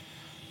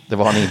 Det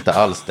var han inte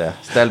alls det.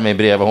 Ställ mig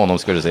bredvid honom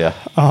ska du se.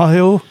 Ja,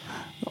 jo.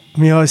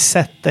 Men jag har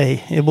sett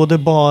dig i både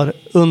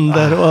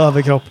under- och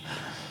överkropp.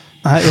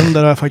 Nej,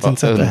 under har jag faktiskt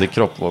inte sett det.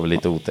 Underkropp var väl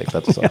lite otäckt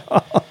att du sa.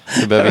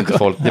 Det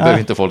behöver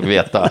inte folk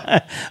veta.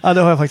 Ja,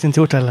 det har jag faktiskt inte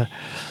gjort heller.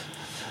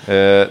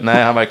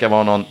 Nej, han verkar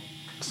vara någon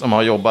som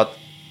har jobbat.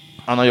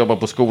 Han har jobbat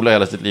på skola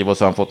hela sitt liv och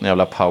så har han fått en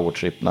jävla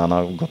powertrip när han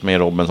har gått med i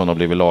Robinson och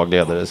blivit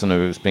lagledare. Så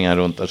nu springer han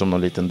runt där som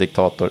någon liten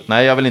diktator.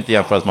 Nej, jag vill inte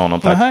jämföras med honom,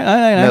 tack.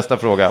 Nej. Nästa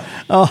fråga.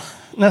 Ja,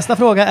 nästa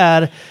fråga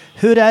är,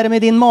 hur är det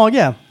med din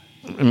mage?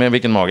 Med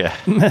vilken mage?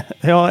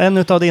 Ja,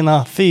 en av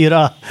dina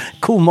 4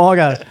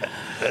 komagar.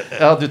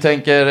 Ja, du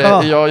tänker,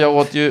 jag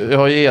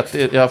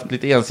har haft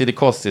lite ensidig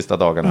kost sista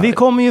dagarna. Vi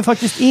kommer ju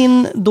faktiskt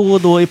in då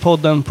och då i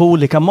podden på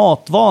olika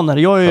matvanor.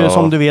 Jag är ju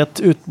som du vet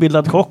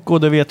utbildad kock,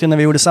 och du vet ju när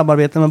vi gjorde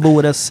samarbete med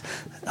Bores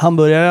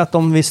hamburgare att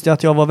de visste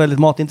att jag var väldigt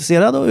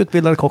matintresserad och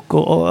utbildad kock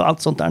och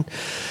allt sånt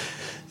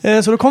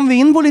där. Så då kom vi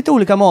in på lite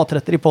olika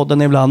maträtter i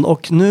podden ibland,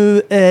 och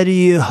nu är det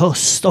ju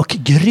höst och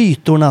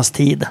grytornas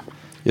tid.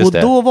 Och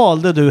då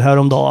valde du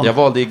häromdagen. Jag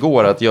valde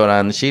igår att göra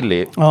en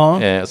chili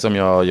som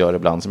jag gör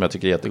ibland, som jag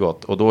tycker är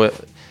jättegott. Och då är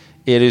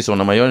det ju så,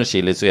 när man gör en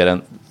chili så är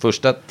den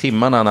första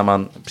timmarna när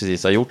man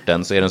precis har gjort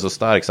den, så är den så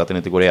stark så att den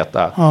inte går att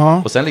äta.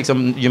 Och sen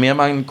liksom, ju mer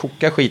man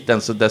kokar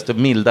skiten så desto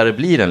mildare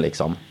blir den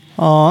liksom.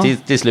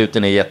 Till slut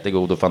den är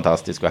jättegod och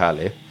fantastisk och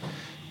härlig.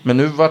 Men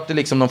nu var det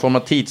liksom någon form av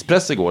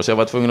tidspress igår, så jag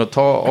var tvungen att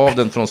ta av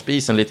den från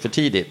spisen lite för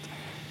tidigt.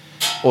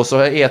 Och så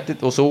har jag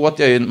ätit, och så åt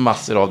jag ju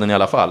massor av den i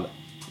alla fall.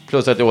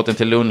 Plus att jag åt den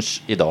till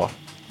lunch idag.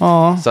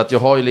 Så att jag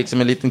har ju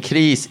liksom en liten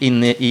kris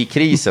inne i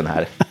krisen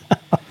här.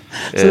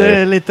 Så det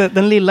är lite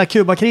den lilla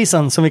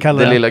Kuba-krisen som vi kallar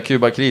det. Den lilla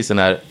Kuba-krisen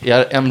här.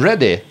 I'm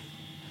ready.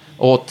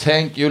 Och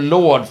thank you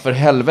Lord, för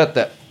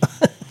helvete.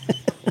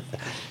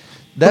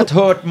 That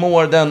hurt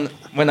more than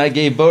when I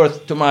gave birth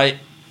to my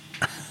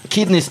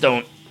kidney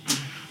stone.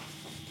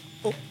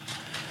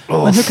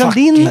 Men hur kan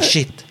din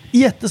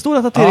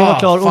jättestora tatuering vara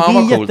klar och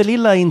din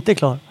jättelilla inte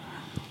klar?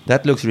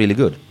 That looks really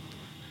good.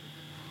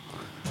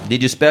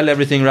 Did you spell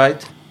everything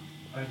right?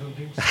 I don't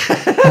think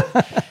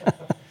so.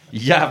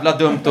 Jävla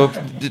dumt att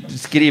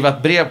skriva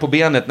ett brev på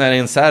benet när det är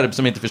en serb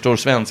som inte förstår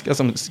svenska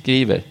som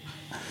skriver.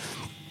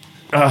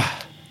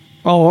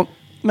 Ja,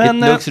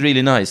 men... It looks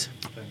really nice.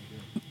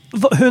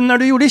 Hur när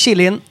du gjorde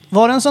chilin,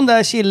 var det en sån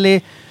där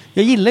chili...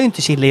 Jag gillar ju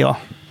inte chili,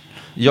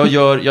 Jag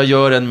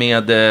gör en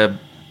med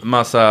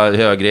massa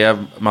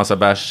högrev, massa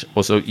bärs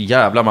och så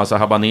jävla massa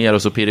habanero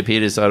och så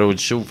piripirisar och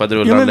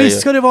tjofaderullar. Ja, men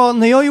visst ska det vara...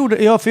 När jag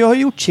gjorde... för jag har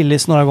gjort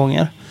chilis några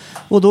gånger.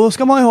 Och då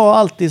ska man ju ha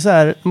alltid så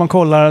här... Man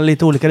kollar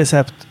lite olika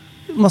recept.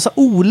 Massa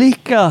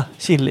olika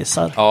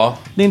chilisar. Ja.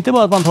 Det är inte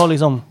bara att man tar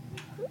liksom...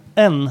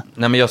 En.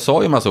 Nej, men jag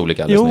sa ju massa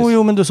olika.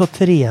 Jo, men du sa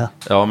 3.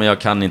 Ja, men jag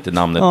kan inte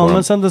namnet på dem.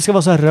 Men sen det ska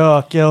vara så här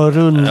rökiga och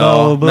runda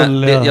och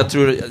bulliga. Men jag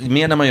tror,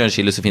 mer när man gör en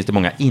chili så finns det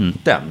många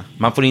inten.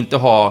 Man får inte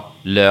ha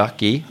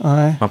lök i.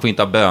 Nej. Man får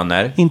inte ha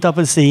bönor. Inte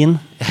apelsin.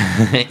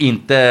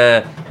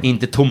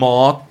 inte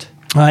tomat.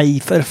 Nej,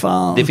 för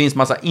fan. Det finns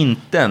massa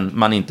inten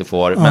man inte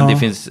får. Men det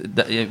finns,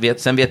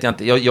 sen vet jag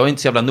inte. Jag är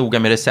inte så jävla noga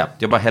med recept.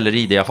 Jag bara häller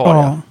i det jag har.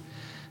 Ja.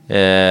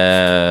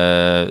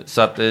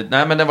 Så att, nej,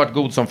 men den har varit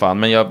god som fan.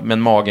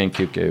 Men magen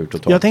kukar ur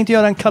totalt. Jag tänkte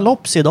göra en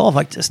kalops idag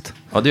faktiskt.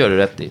 Ja, det gör du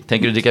rätt i.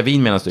 Tänker du dricka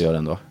vin medan du gör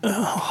den då?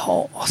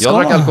 Jag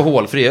drack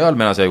alkoholfri öl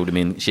medan jag gjorde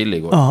min chili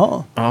igår.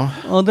 Jaha.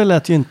 Ja, det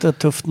lät ju inte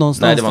tufft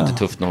någonstans. Nej, det var inte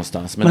tufft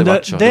någonstans. Men det var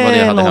så. Det var det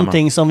jag är hade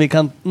någonting hemma. som vi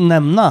kan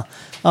nämna.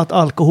 Att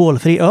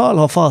alkoholfri öl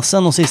har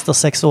fasen de sista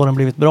 6 åren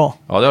blivit bra.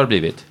 Ja, det har det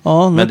blivit.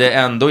 Ja, men det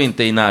är ändå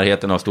inte i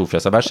närheten av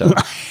storfräsarbärsen.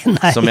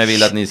 Nej. Som jag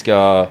vill att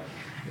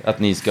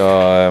ni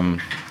ska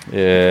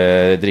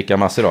dricka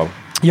massor av.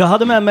 Jag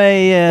hade med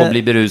mig... och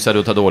bli berusade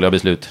och ta dåliga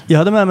beslut. Jag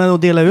hade med mig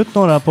att dela ut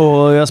några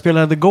på... Jag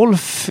spelade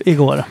golf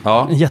igår.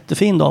 Ja. En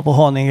jättefin dag på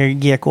Haninge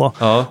GK.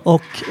 Ja.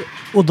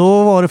 Och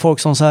då var det folk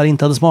som så här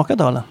inte hade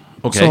smakat ölen.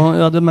 Okay. Så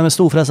jag hade med mig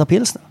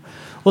storfräsarpilsner.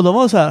 Och då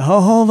var det så här,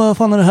 jaha, vad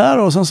fan är det här?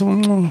 Och sen så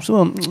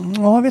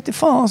ja, jag vet inte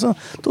fan. Så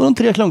då de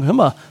 3 klunkar. Sen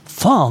bara,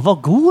 fan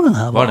vad god den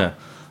här var. Var det?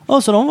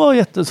 Ja, så de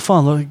var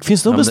fan,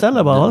 finns det att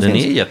beställa bara? Den är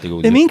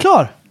jättegod. Är min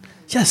klar?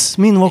 Yes,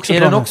 min var också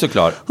klar. Är den också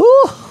klar?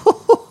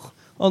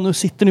 Ja, nu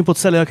sitter ni på ett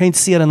ställe, jag kan inte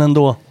se den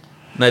ändå.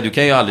 Nej, du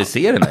kan ju aldrig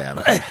se den där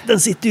jäveln. Nej, den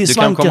sitter ju i du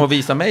svanken. Du kan komma och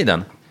visa mig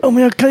den. Ja,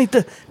 men jag kan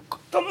inte...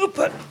 Kom upp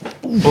här.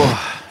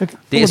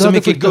 Det är så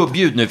mycket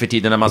gubbljud nu för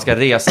tiden när man ska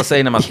resa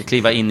sig, när man ska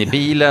kliva in i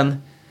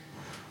bilen.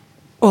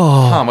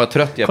 Fan vad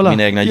trött jag är på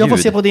mina egna ljud. Jag får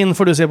se på din,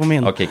 får du se på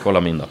min. Okej,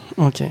 kolla min då.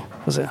 Okej,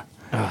 får se.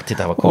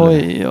 Titta vad cool.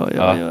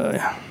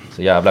 Oj.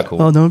 Så jävla cool.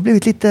 Ja, de har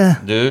blivit lite...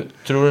 Du,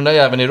 tror du den där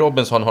jäveln i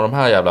Robinson har de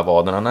här jävla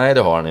vaderna? Nej,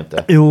 det har han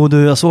inte. Jo,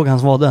 du, jag såg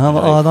hans vader.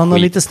 Han har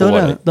lite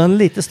större. Den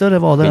lite större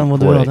vader än vad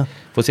du hade.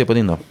 Får se på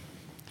din då.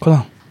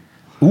 Kolla.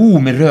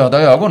 Med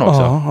röda ögon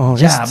också. Ja,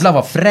 jävlar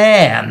vad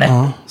frän!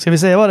 Ja. Ska vi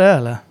säga vad det är,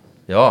 eller?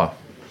 Ja.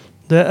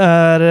 Det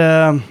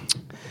är...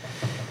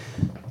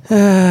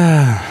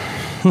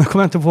 Nu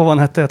kommer jag inte på vad han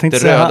hette.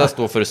 Det röda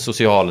står för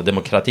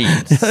socialdemokratin.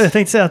 Jag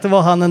tänkte säga att det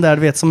var han den där,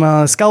 du vet,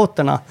 som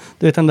scouterna.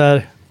 Du vet den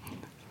där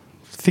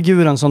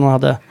figuren som de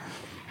hade.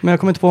 Men jag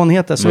kommer inte på vad han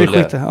heter. Så vi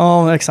skiter.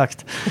 Ja,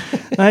 exakt.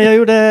 Nej, jag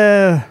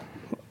gjorde...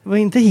 Var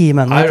inte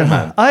He-Man.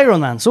 Iron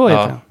Man, så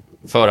heter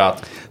det.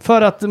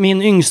 För att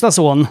min yngsta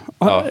son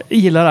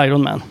gillar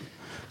Iron Man.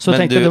 Så jag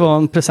tänkte det var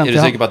en present. Är du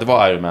säker på att det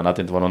var Iron Man, att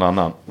det inte var någon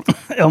annan?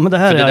 Ja, men det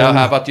här för det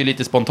här var ju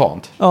lite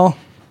spontant. Ja.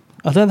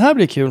 Att den här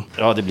blir kul.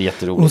 Ja, det blir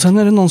jätteroligt. Och sen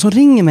är det någon som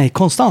ringer mig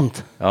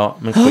konstant. Ja,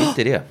 men skit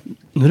i det.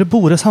 Nu är det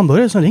Bores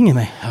hamburgare som ringer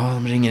mig. Ja,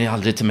 de ringer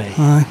aldrig till mig.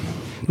 Nej.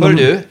 Hör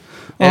du?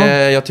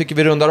 Jag tycker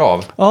vi rundar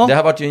av. Ja. Det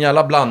har varit ju en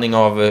jävla blandning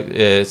av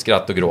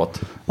skratt och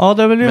gråt. Ja,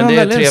 det är väl en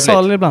väldigt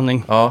salig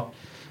blandning. Ja.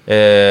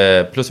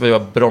 Plus vi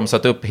har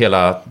bromsat upp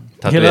hela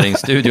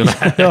tatueringsstudion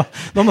här. Ja,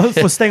 de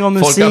får stänga av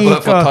musik. Folk har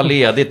fått ta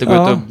ledigt och gå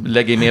ut och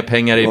lägga mer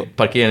pengar i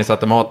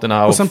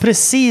parkeringsautomaterna. Och sen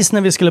precis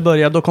när vi skulle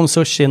börja, då kom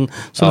sushin.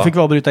 Så då fick vi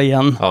avbryta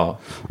igen. Ja.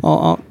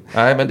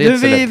 Nej, men det är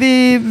inte så lätt.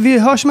 Vi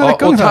hörs om en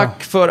vecka. Och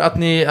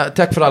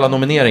tack för alla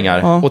nomineringar.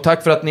 Ja. Och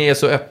tack för att ni är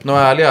så öppna och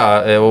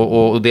ärliga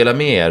och delar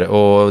med er.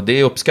 Och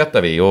det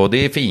uppskattar vi. Och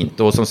det är fint.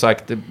 Och som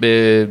sagt,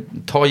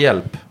 ta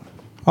hjälp.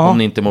 Om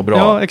ni inte mår bra.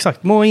 Ja,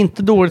 exakt. Må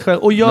inte dåligt själv.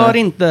 Och gör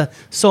inte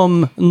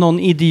som någon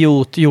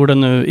idiot gjorde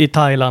nu i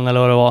Thailand eller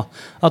vad det var.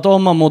 Att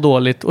om man mår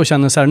dåligt och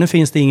känner så här, nu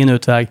finns det ingen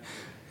utväg.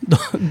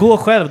 Gå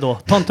själv då.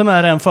 Ta inte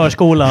med dig en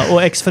förskola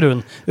och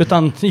exfrun.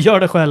 Utan gör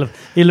det själv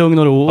i lugn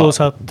och ro. Och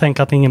så tänk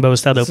att ingen behöver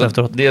städa upp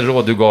efteråt. Det är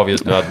råd du gav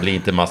just nu, att bli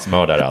inte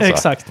massmördare alltså.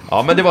 Exakt.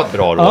 Ja, men det var ett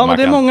bra råd, men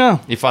det är många.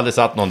 Ifall det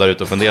satt någon där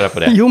ute och funderar på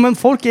det. Jo, men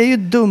folk är ju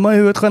dumma i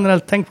huvudet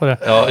generellt. Tänk på det.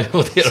 Ja,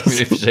 det är de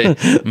ju i och för sig.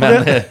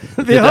 Men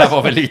det där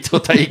var väl lite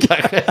att ta i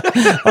kanske.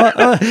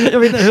 Jag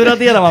vet inte, hur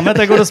raderar man?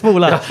 Vänta, jag går och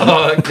spolar.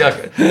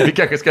 Vi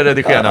kanske ska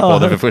redigera den här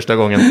podden för första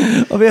gången.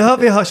 Och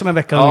vi hörs om en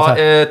vecka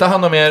ungefär. Ta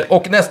hand om er.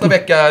 Och nästa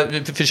vecka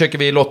försöker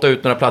vi lotta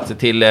ut några platser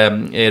till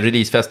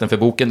releasefesten för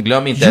boken.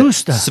 Glöm inte,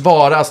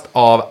 svarast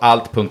av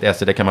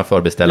allt.se, det kan man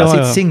förbeställa.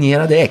 Sitt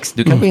signerade ex,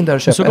 du kan gå in där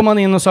och köpa. Så går man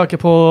in och söker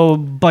på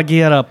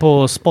Bagheera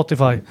på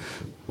Spotify.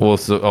 Och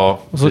så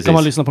kan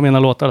man lyssna på mina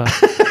låtar där.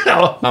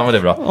 Ja, men det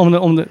är bra.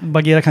 Om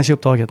Bagheera kanske är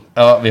upptaget.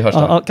 Ja, vi hörs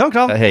då.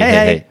 Kram.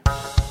 Hej.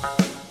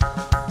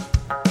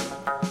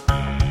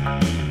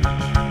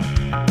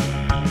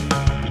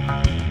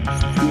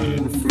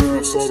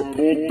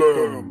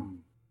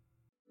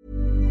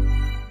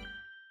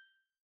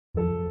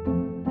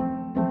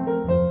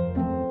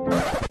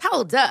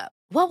 Hold up.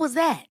 What was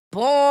that?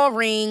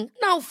 Boring.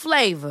 No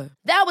flavor.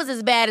 That was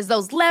as bad as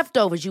those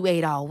leftovers you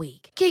ate all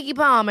week. Keke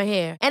Palmer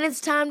here, and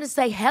it's time to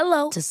say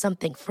hello to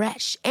something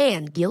fresh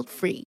and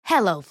guilt-free.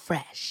 Hello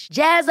Fresh.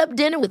 Jazz up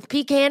dinner with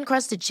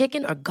pecan-crusted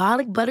chicken or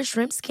garlic butter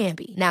shrimp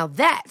scampi. Now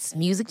that's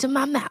music to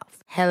my mouth.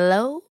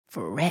 Hello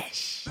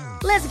Fresh.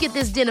 Let's get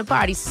this dinner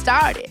party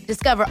started.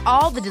 Discover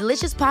all the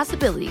delicious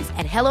possibilities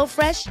at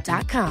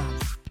hellofresh.com.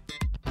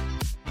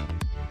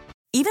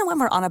 Even when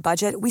we're on a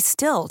budget, we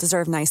still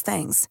deserve nice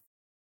things.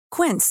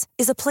 Quince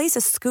is a place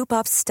to scoop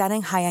up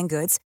stunning high-end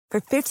goods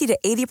for 50 to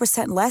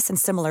 80% less than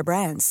similar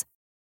brands.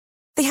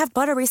 They have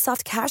buttery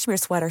soft cashmere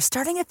sweaters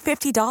starting at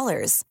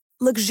 $50,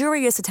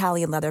 luxurious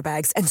Italian leather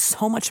bags, and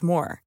so much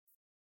more.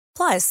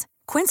 Plus,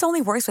 Quince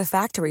only works with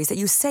factories that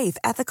use safe,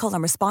 ethical,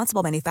 and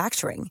responsible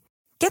manufacturing.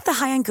 Get the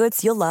high-end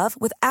goods you'll love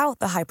without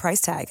the high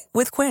price tag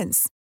with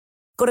Quince.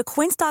 Go to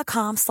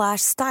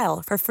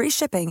quince.com/style for free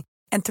shipping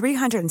and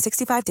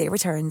 365-day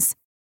returns.